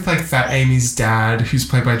plotline with like Fat Amy's dad, who's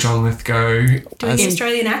played by John Lithgow, doing the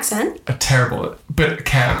Australian accent. A terrible but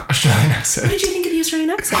Australian accent. What did you think of the Australian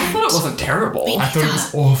accent? I thought it wasn't terrible. I thought it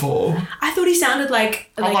was awful. I thought he sounded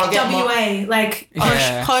like WA, like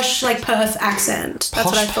posh, like Perth accent. That's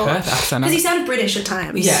what I thought. Perth accent. Because he sounded British at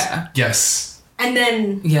times. Yeah. Yes. And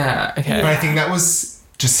then. Yeah. Okay. But I think that was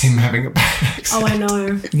just him having a bad accent. Oh, I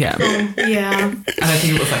know. Yeah. Yeah. And I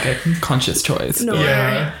think it was like a conscious choice. No.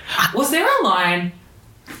 Yeah. Was there a line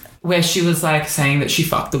where she was like saying that she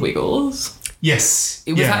fucked the Wiggles? Yes.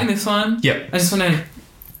 Was that in this one? Yep. I just want to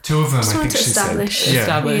two of them. I think to she establish. said.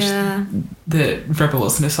 establish Yeah. that Rebel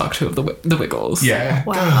Wilson has fucked two of the Wiggles. Yeah.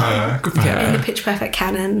 Wow. Go her. Good for Yeah. In her. the Pitch Perfect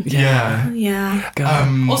canon. Yeah. Yeah.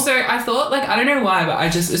 Also, I thought, like, I don't know why, but I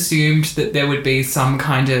just assumed that there would be some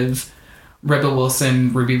kind of Rebel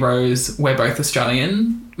Wilson, Ruby Rose, we're both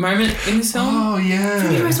Australian moment in this film. Oh yeah.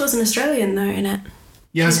 Ruby Rose was an Australian though in it.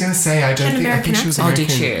 Yeah, I was gonna say I think she was Oh, American.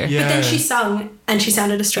 did she? Yeah. But then she sung and she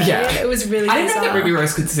sounded Australian. Yeah. It was really I didn't know that bizarre. Ruby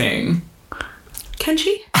Rose could sing. Can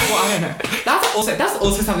she? Well, I don't know. That's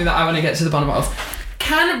also something that I want to get to the bottom of.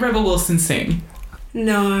 Can Rebel Wilson sing?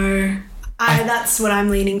 No. That's what I'm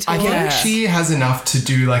leaning I towards. think she has enough to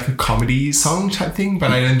do like a comedy song type thing, but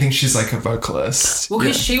I don't think she's like a vocalist. Well,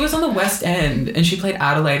 because she was on the West End and she played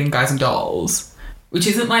Adelaide in Guys and Dolls, which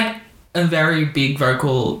isn't like a very big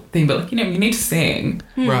vocal thing, but like, you need to sing.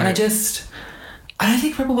 Right. And I don't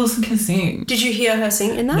think Rebel Wilson can sing. Did you hear her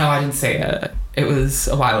sing in that? No, I didn't see it. It was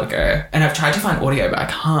a while ago. And I've tried to find audio, but I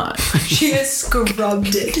can't. She has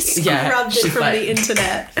scrubbed it. Scrubbed it she's from like- the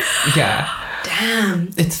internet. Yeah.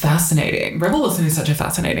 Damn. It's fascinating. Rebel Wilson is such a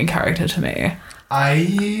fascinating character to me.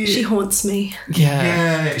 She haunts me.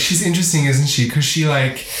 Yeah, she's interesting, isn't she? Because she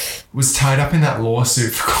like was tied up in that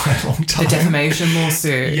lawsuit for quite a long time. The defamation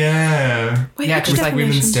lawsuit. Yeah. Wait, Yeah, which 'cause, like, defamation?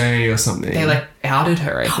 Women's Day or something. They like outed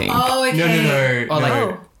her, I think. Oh, okay. No. Or, like,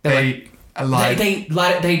 no. they lied.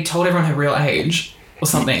 They told everyone her real age or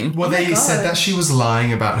something. Well, they God. said that she was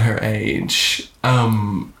lying about her age.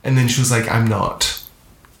 And then she was like, I'm not.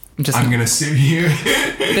 Just I'm going to sue you.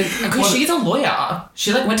 because she's a lawyer.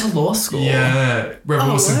 She like went to law school. Yeah. Rebel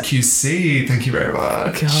Wilson what? QC. Thank you very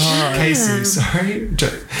much. God. Casey, sorry.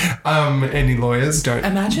 Any lawyers,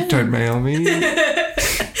 Imagine. don't mail me.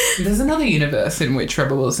 There's another universe in which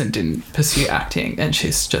Rebel Wilson didn't pursue acting and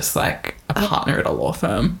she's just like a partner at a law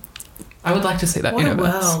firm. I would like to see that What a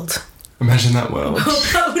universe. world. Imagine that world.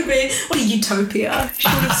 That would be, what a utopia. She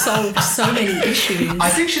would have solved so many issues. I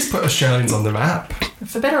think she's put Australians on the map.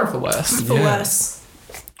 For better or for worse? For Yeah. worse.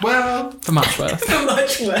 Well, For much worse. For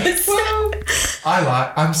much worse.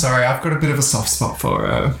 I'm sorry, I've got a bit of a soft spot for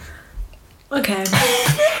her. Okay.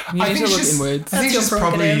 You need to look inwards. I think your she's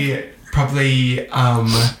probably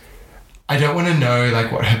I don't want to know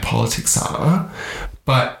like what her politics are,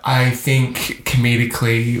 but I think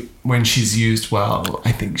comedically when she's used well,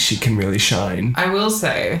 I think she can really shine. I will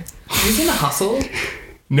say, have you seen The Hustle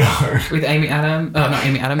No. with Amy Adams? Oh, not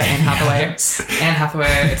Amy Adams, Anne Hathaway. Anne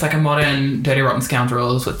Hathaway. It's like a modern Dirty Rotten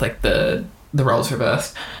Scoundrels with like the roles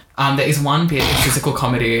reversed. There is one bit of physical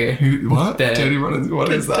comedy. What? The- Dirty Rotten,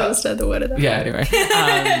 what is Don't that? understand the word of that. Yeah, anyway.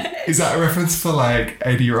 Is that a reference for like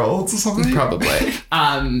 80-year-olds or something? Probably.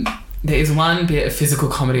 There is one bit of physical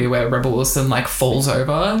comedy where Rebel Wilson like falls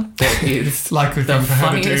over. That is Like the the thing for her to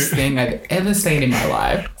funniest do. thing I've ever seen in my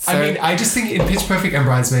life. So, I mean, I just think in Pitch Perfect and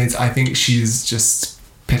Bridesmaids, I think she's just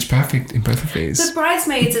pitch perfect in both of these. The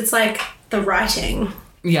Bridesmaids, it's like the writing.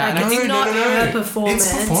 yeah, Like, and I it's think not her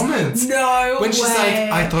performance. It's performance. No When she's like,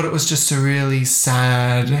 I thought it was just a really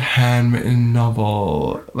sad handwritten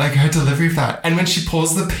novel. Like her delivery of that. And when she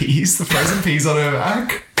pours the frozen peas on her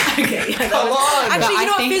back. Okay, yeah, Come on. Actually, But you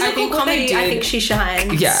know what? I Physical think what they comedy, I did- think she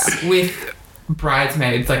shines. yeah, with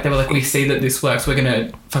Bridesmaids, like they were like, we see that this works, we're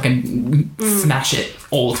gonna fucking smash it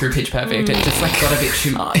all through Pitch Perfect. It just like got a bit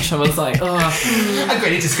too much. I was like, oh, Agree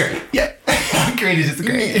to disagree. Yeah. Agree to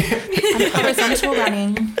disagree. like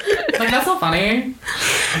that's not funny.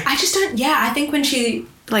 I just don't. Yeah, I think when she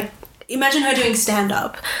like, imagine her doing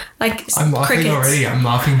stand-up. Like, I'm laughing crickets. already. I'm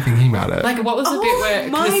laughing thinking about it. Like, what was the bit where... Oh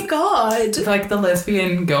my God. Like, the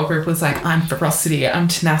lesbian girl group was like, I'm ferocity, I'm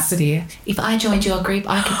tenacity. If I joined your group,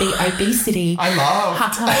 I could be obesity. I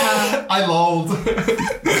laughed. I lolled.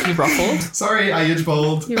 You ruffled? Sorry, I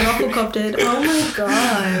idge-bowled. You ruffle-copted. Oh my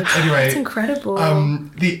God. Anyway. That's incredible.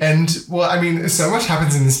 The end... Well, I mean, so much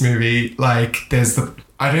happens in this movie. Like, there's the...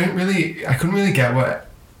 I couldn't really get what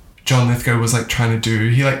John Lithgow was like trying to do.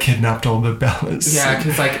 He like kidnapped all the Bellas. Yeah,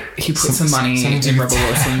 because like he put some money something to in do Rebel with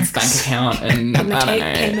Wilson's bank account and and the I don't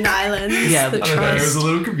know. Cayman Islands. Yeah, the I don't know, it was trust. a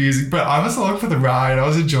little confusing, but I was along for the ride. I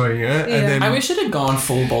was enjoying it. Yeah. And then I wish it had gone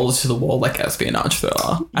full balls to the wall like espionage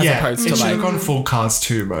thriller, as opposed it to should like have gone full Cars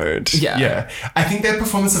 2 mode. Yeah. I think their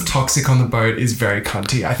performance of Toxic on the boat is very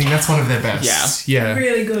cunty. I think that's one of their best. Yeah.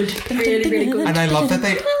 Really good. Really, really good. And I love that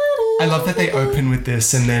they open with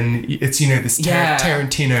this, and then it's this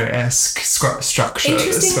Tarantino-esque structure as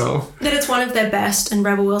Interesting well. that it's one of their best and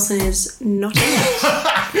Rebel Wilson is not in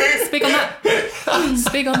it. Speak on that.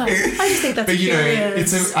 Speak on that. I just think that's But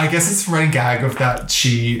curious. I guess it's a running gag of that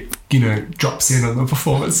she drops in on the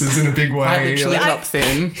performances in a big way. I literally Like, drops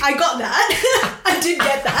in. I got that. I did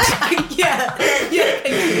get that. Yeah, thank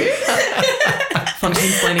you.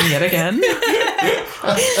 Fontine's learning yet again.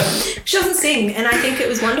 She doesn't sing, and I think it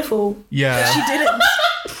was wonderful. yeah. She didn't.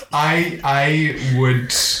 I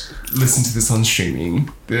would listen to this on streaming,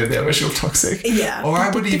 the original Toxic. Yeah. Or I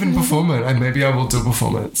would even perform it, and maybe I will do a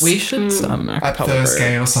performance. We should start an at acapella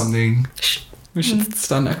Thursday group. or something. We should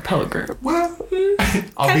start an acapella group. Well,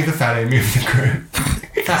 I'll be the fat Amy of the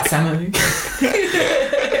group. Fat Sammy.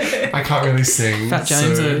 I can't really sing. Fat so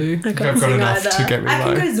Jonesy. I I've can't got sing enough either. to get me I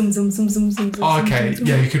can by. go zoom, zoom, zoom, zoom, zoom, zoom. Oh, okay. zoom,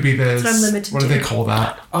 Yeah, zoom. you could be the... That's what I'm limited what do to. they call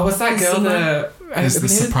that? Oh, what's that girl? Singer. There's the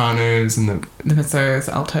sopranos and the... The mezzos,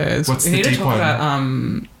 altos. What's we the need to deep talk one?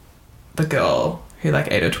 about the girl who like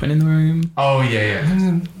ate her twin in the room. Oh, yeah.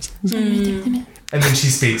 And then she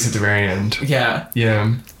speaks at the very end. Yeah.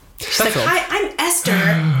 Yeah. She's like, hi, I'm Esther.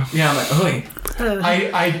 Yeah, I'm like, oi.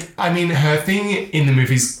 I mean, her thing in the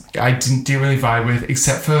movies, I didn't really vibe with,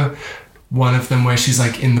 except for one of them where she's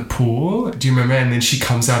like in the pool. Do you remember? And then she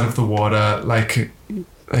comes out of the water like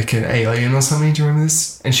an alien or something. Do you remember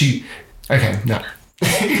this? And she, okay, no.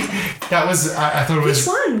 That was, I thought it was. Which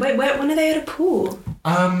one? Wait, when are they at a pool?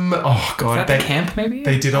 Oh god, Is that the camp maybe?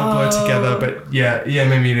 they did all blow together, but yeah,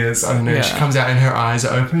 maybe it is. I don't know. Yeah. She comes out and her eyes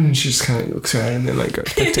are open, and she just kind of looks around and then like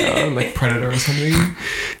goes back down, like Predator or something.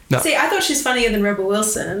 No, See, I thought she's funnier than Rebel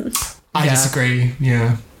Wilson. I Yeah. disagree.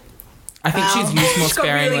 Yeah. I think she's used more She got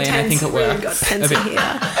sparingly, really and I think it really works. got tense a bit. in here.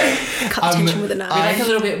 Cut the tension with a knife. We like a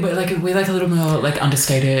little bit, we like a little more like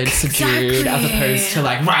understated, subdued, as opposed to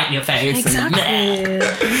like right in your face. Exactly. And,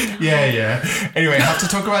 Yeah. Anyway, I have to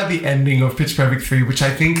talk about the ending of Pitch Perfect 3, which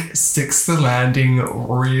I think sticks the landing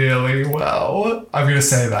really well. I'm going to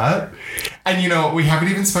say that. And we haven't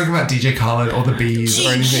even spoken about DJ Khaled or the Bees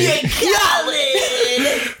or anything.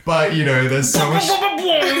 But, there's so much...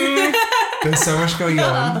 There's so much going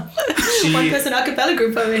on. One person a cappella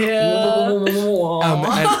group over here.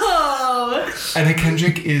 And her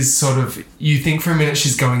Kendrick is sort of, you think for a minute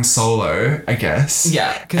she's going solo, I guess.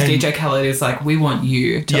 yeah, because And- DJ Khaled is like, we want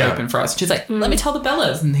you to Yeah. open for us. She's like, let me tell the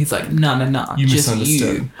Bellas, and he's like, no, You just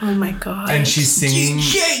misunderstood. you. Oh my god. And she's singing...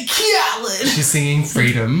 DJ Khaled. She's singing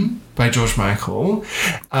Freedom by George Michael.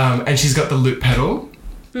 And she's got the loop pedal.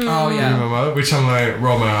 Oh yeah. Remember? Which I'm like,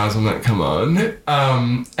 roll my eyes, I'm like, come on.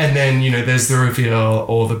 And then, there's the reveal,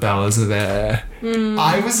 all the Bellas are there.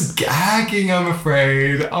 I was gagging, I'm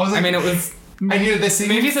afraid. I was like, I mean, it was. and they're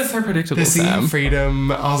singing, Movies are so predictable. they're singing Sam. Freedom.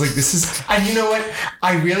 I was like, this is, and you know what?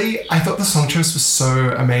 I thought the song choice was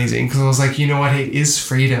so amazing because I was like, you know what? It is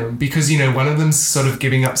freedom because, one of them's sort of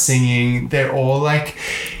giving up singing. They're all like,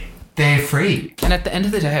 they're free. And at the end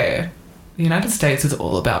of the day, the United States is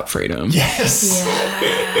all about freedom. Yes.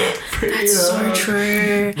 Yeah. Freedom. That's so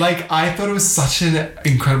true. Like, I thought it was such an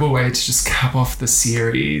incredible way to just cap off the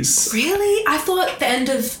series. Really? I thought the end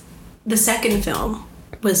of the second film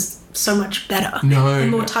was so much better. No. And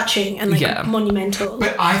more touching and Yeah. monumental.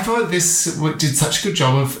 But I thought this did such a good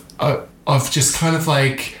job of just kind of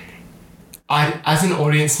like, as an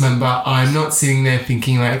audience member, I'm not sitting there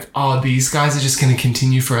thinking like, oh, these guys are just going to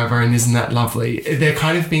continue forever and isn't that lovely? They're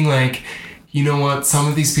kind of being like, you know what, some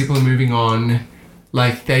of these people are moving on.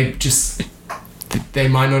 Like, they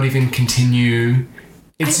might not even continue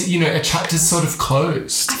It's, a chapter's sort of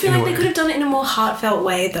closed. I feel like they could have done it in a more heartfelt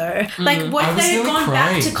way, though. Like, what if they had gone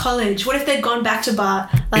back to college? What if they'd gone back to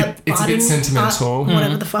It's a bit sentimental.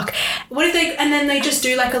 Whatever the fuck. What if and then they just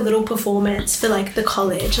do like a little performance for like the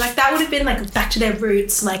college? Like that would have been like back to their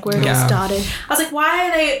roots, like where it all started. I was like, why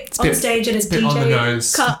are they on stage at a DJ? On the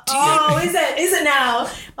nose. Oh, is it now?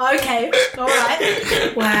 Okay, all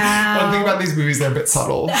right. Wow. One thing about these movies, they're a bit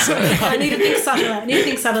subtle. So. I need to think subtler. I need to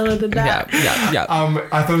think subtler than that. Yeah.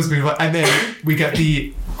 I thought it was beautiful. And then we get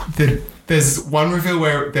the there's one reveal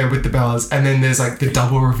where they're with the Bellas, and then there's like the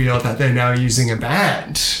double reveal that they're now using a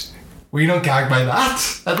band. Were you not gagged by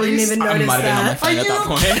that? At least I didn't even notice might have that. been on my phone at that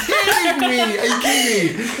point. Are you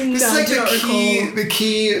kidding me? This is like do not the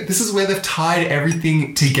key. This is where they've tied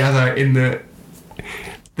everything together in the.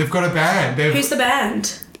 They've got a band. Who's the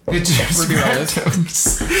band? They're just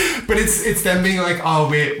randoms. But it's them being like, oh,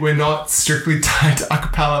 we're not strictly tied to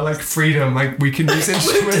acapella, like freedom, like we can use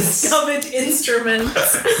instruments. Discovered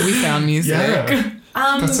instruments. We found music. Yeah.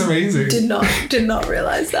 That's amazing. Did not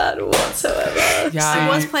realize that whatsoever. Yeah. I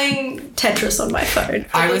was playing Tetris on my phone.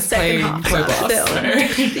 For I the was second playing half of that Toy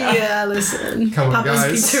film. Yeah, listen. Come on, Papa's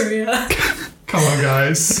guys. Pizzeria. Come on,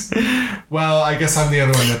 guys. Well, I guess I'm the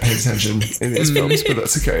only one that paid attention in these films, but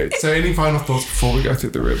that's okay. So any final thoughts before we go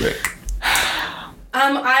through the rubric?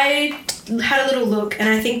 I had a little look, and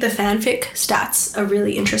I think the fanfic stats are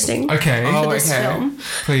really interesting. Okay. For this film.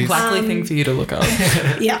 Please. Likely thing for you to look up.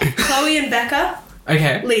 Yeah. Chloe and Becca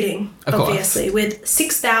Okay. leading, Of course. obviously, with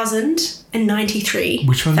 6,093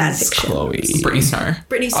 Which one is fanfictions. Chloe? Brittany Snow.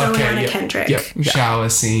 Brittany Snow and Anna yep, Kendrick. Yep. Shower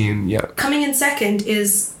scene. Yep. Coming in second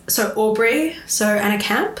is Aubrey, Anna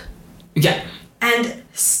Camp, Yeah. and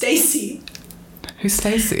Stacey, Who's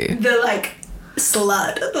Stacey? the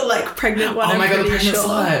slut, the pregnant one. Oh my god, the I'm pretty pregnant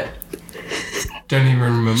slut. Don't even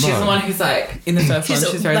remember. She's the one who's like in the first one.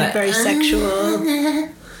 She's very like, very sexual.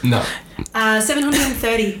 No.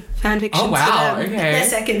 730 fanfictions. Oh, wow, for them. okay. They're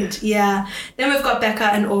second, yeah. Then we've got Becca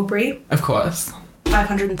and Aubrey, of course.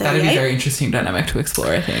 538. That'd be a very interesting dynamic to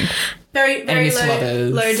explore, I think. Very Enemies to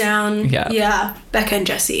lovers. low down. Yeah. Becca and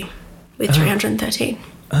Jessie with 313.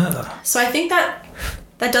 So I think that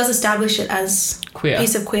does establish it as Queer. a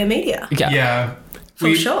piece of queer media. Yeah.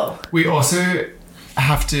 For sure. We also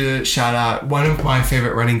have to shout out, one of my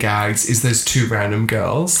favorite running gags is those two random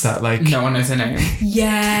girls that No one knows her name.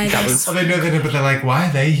 Yeah. That was... Oh, they know their name, but they're like, why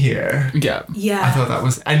are they here? Yeah. Yeah. I thought that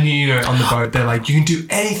was, and on the boat, they're like, you can do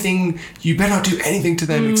anything, you better not do anything to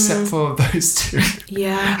them except for those two.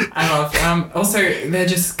 Yeah. I love. Also, they're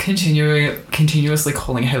just continuously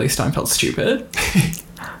calling Hayley Steinfeld stupid.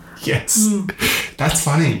 Yes. That's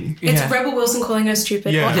funny. It's Yeah. Rebel Wilson calling her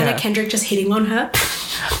stupid, Yeah. or Anna Yeah. Kendrick just hitting on her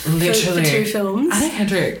Literally. for 2 films. Anna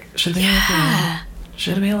Kendrick should be a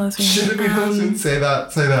lesbian. Should it be husband? Say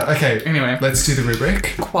that. Okay. Anyway. Let's do the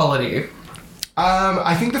rubric. Quality.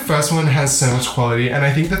 I think the first one has so much quality, and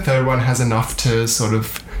I think the third one has enough to sort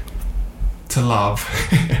of to love.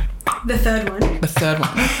 The third one. The third one.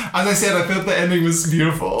 As I said, I thought the ending was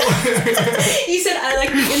beautiful. You said I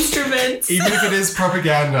like the instruments. Even if it is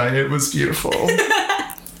propaganda, it was beautiful.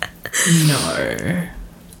 No.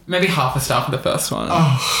 Maybe half a star for the first one.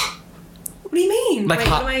 Oh, What do you mean? Like Wait,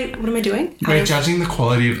 ha- what am I doing? we're judging the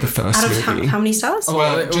quality of the first Out of movie. how many stars?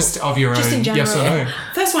 Well, just of your Just own. in general. Yes or no?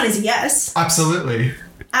 First one is yes. Absolutely.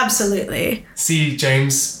 Absolutely. See,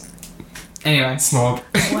 James, Anyway. snob.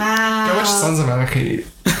 Wow. Go watch Sons of Anarchy.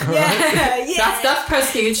 Yeah. That's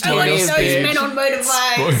prestige to I like you, those bitch. men on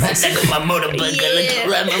motorbikes. Spoilers. My motorbike, I like to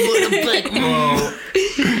ride my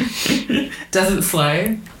motorbike. Does it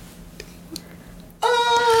slay?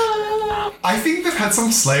 I think they've had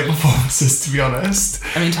some slay performances, to be honest.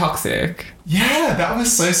 I mean, Toxic. Yeah, that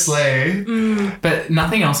was so slay. But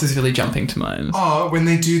nothing else is really jumping to mind. Oh, when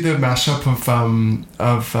they do the mashup of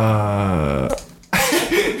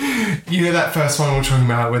you know that first one we're talking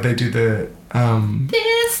about where they do the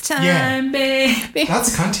This time, Yeah. baby.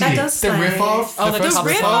 that's cunty. That does the slay. riff off. Oh, the the first cup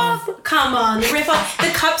riff song. off. Come on, the riff off. The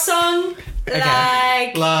cup song.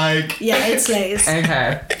 Like Yeah, it slays.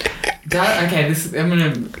 Okay.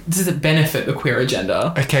 This is a benefit the queer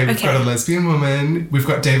agenda. okay, we've got a lesbian woman. We've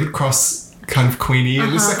got David Cross, kind of Queenie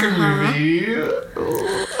in the second movie.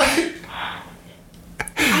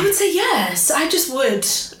 I would say yes. I just would.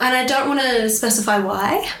 And I don't want to specify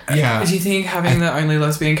why. Yeah. Do you think having the only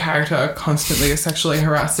lesbian character constantly sexually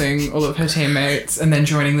harassing all of her teammates and then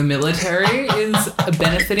joining the military is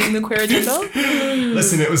benefiting the queer agenda?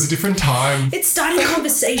 Listen, it was a different time. It's starting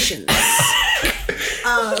conversations.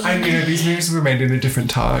 And these movies were made in a different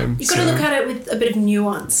time. You've got to look at it with a bit of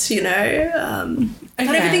nuance, Not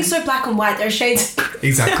everything's so black and white. There are shades.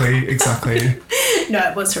 Exactly. No,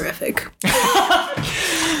 it was horrific.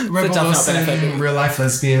 Rebel does not benefit Wilson, me. real life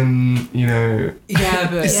lesbian, you know, Yeah,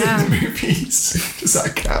 but is Yeah. in the movies. Does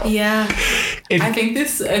that count? Yeah. I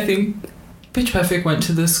think Pitch Perfect went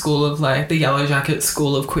to the school of like the Yellow Jacket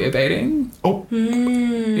school of queer baiting. Oh,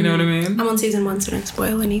 You know what I mean? I'm on season 1, so don't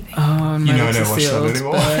spoil anything. Oh, you know I lips don't are watch that sealed,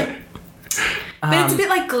 anymore. But it's a bit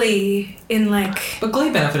like Glee in like... But Glee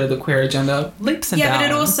benefited the queer agenda leaps and Yeah,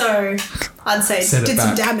 bounds. but it also, I'd say, Set it did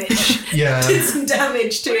some back. damage. Yeah. Did some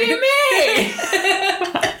damage to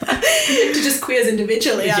to just queers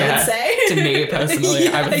individually, I would say. To me personally,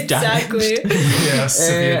 I was damaged. exactly. Yeah,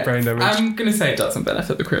 severe brain damage. I'm gonna say it doesn't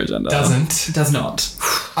benefit the queer agenda. Doesn't. It does not.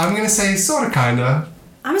 I'm going to say sort of, kind of.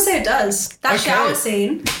 I'm gonna say it does. That Okay. shower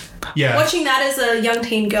scene, Yeah. watching that as a young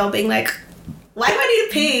teen girl being like, why do I need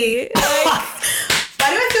to pee? Like, why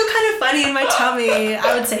do I feel kind of funny in my tummy?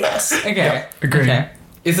 I would say yes. Okay. Yeah, agreed. Okay.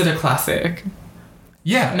 Is it a classic?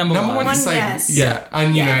 Yeah, Number one. is like, Yes. yeah,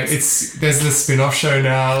 and you Yes. know, there's the spin-off show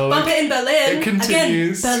now. Bump Like, it in Berlin. it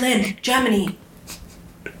continues. Again, Berlin, Germany.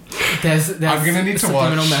 There's I'm gonna need to watch.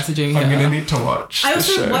 subliminal messaging I'm here. gonna need to watch. I the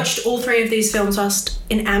also show. watched all 3 of these films whilst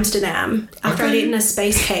in Amsterdam after I'd eaten a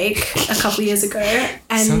space cake a couple years ago,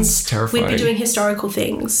 and Sounds terrifying. we'd be doing historical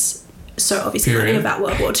things. So obviously Period. learning about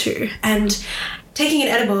World War II and taking an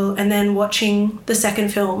edible and then watching the second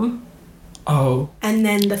film Oh. and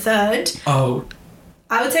then the third. Oh.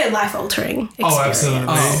 I would say a life-altering experience. Oh, absolutely.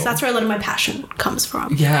 Oh. That's where a lot of my passion comes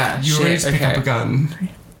from. Yeah. You shit, always pick okay. up a gun.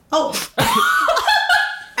 Oh.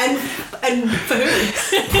 and for who?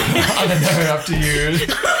 I don't know, up to you.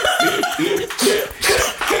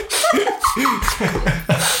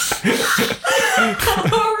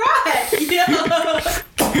 All right. Yeah.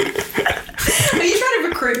 Are you trying to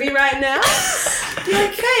recruit me right now? You're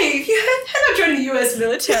like, hey, how about joining the US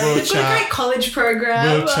military? We'll It's got a chat. great college program.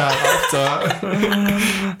 We'll chat after.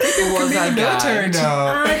 It was that Military guy.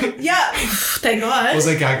 now. Yeah. Thank God. Was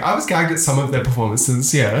I gagged? I was gagged at some of their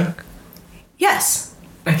performances, yeah. Yes.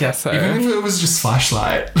 I guess so. Even if it was just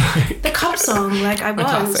Flashlight. The Cup song, like I was.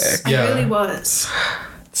 classic. I Yeah. really was.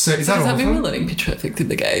 So is that Does all that of mean we're them? letting Pitch Perfect through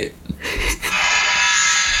the gate?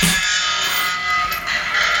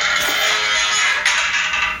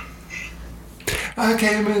 I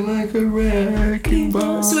came in like a wrecking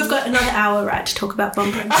ball. So we've got another hour, right, to talk about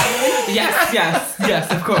Bumper and Jamil.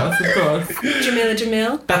 Yes, of course. Jamila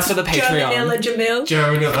Jamil. That's for the Patreon. Jamila Jamil.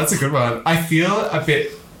 Joe, no, that's a good one. I feel a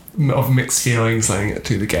bit of mixed feelings letting it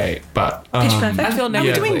to the gate, but Pitch Perfect. I feel Are we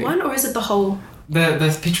negatively. doing one or is it the whole?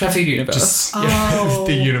 The Pitch Perfect universe. just Oh.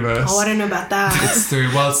 the universe. Oh, I don't know about that. It's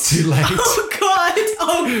through. Well, it's too late. Oh God!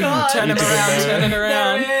 Oh God! Turn it around, turn it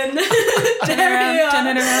around. They're in. Turn it around, turn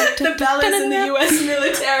it around. The Bellas in the US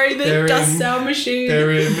military, the They're dust in. sound machine.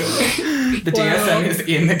 They're in. The DSM is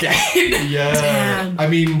in the gate. Yeah. Damn. I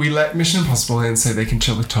mean, we let Mission Impossible in so they can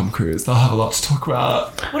chill with Tom Cruise. They'll have a lot to talk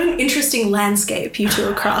about. What an interesting landscape you two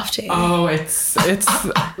are crafting. Oh, it's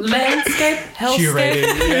landscape, hellscape.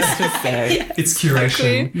 Curating. Let's just say. It's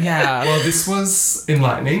curation. Yeah. Well, this was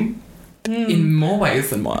enlightening. In more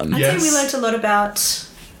ways than one. I'd yes. say we learnt a lot about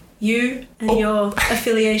you and your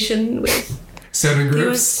affiliation with Certain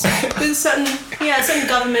groups. with certain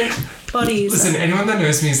government bodies. Listen, anyone that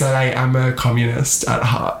knows me is that I am a communist at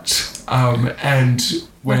heart. And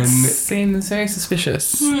when Seems very suspicious.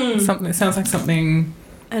 Something. It sounds like something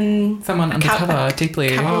and someone undercover deeply.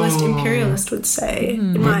 capitalist Oh. imperialist would say,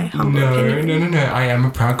 in my humble opinion. no, I am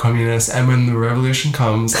a proud communist, and when the revolution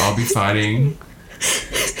comes, I'll be fighting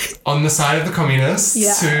on the side of the communists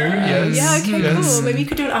Yeah. too. Yes. Yeah, okay, yes. cool. Maybe you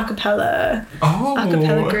could do an acapella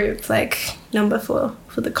group, like number for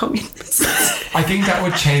the communists. I think that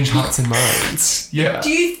would change hearts and minds. Yeah. Do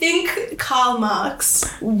you think Karl Marx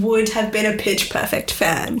would have been a Pitch Perfect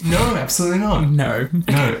fan? No, absolutely not. No.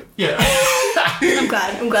 No. Yeah. I'm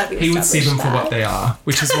glad we He would see them for what they are,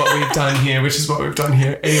 which is what we've done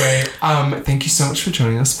here. Anyway, thank you so much for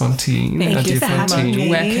joining us, Fantine. Thank our you dear for having Fantine. me.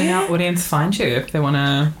 Where can our audience find you if they want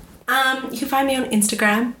to? You can find me on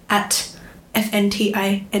Instagram at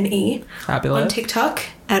FNTINE, Fabulous. on TikTok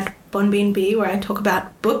at BonBeanB, where I talk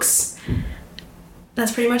about books.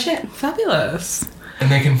 That's pretty much it. Fabulous. And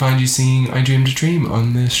they can find you singing I Dreamed a Dream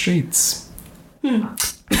on the streets.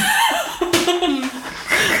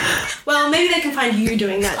 Well, maybe they can find you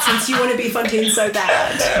doing that since you want to be Fantine so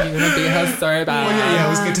bad. You want to be her story about? Oh, yeah, it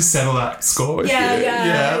was good to settle that score with Yeah, you.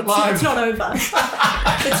 yeah. live. It's not over.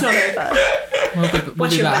 It's not over. We'll Watch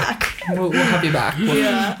be your back. back. We'll have you back. We'll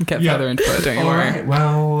Yeah. get Yeah. further into it. Don't you All worry. right,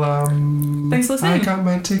 well, Thanks for listening. I got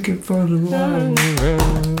my ticket for the long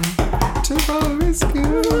road to Forest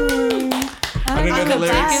School. I don't know the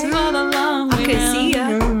lyrics. I can see ya.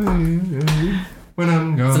 When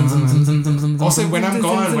I'm gone. Also, when I'm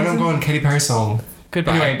gone, Katy Perry song.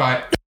 Goodbye. Anyway, bye.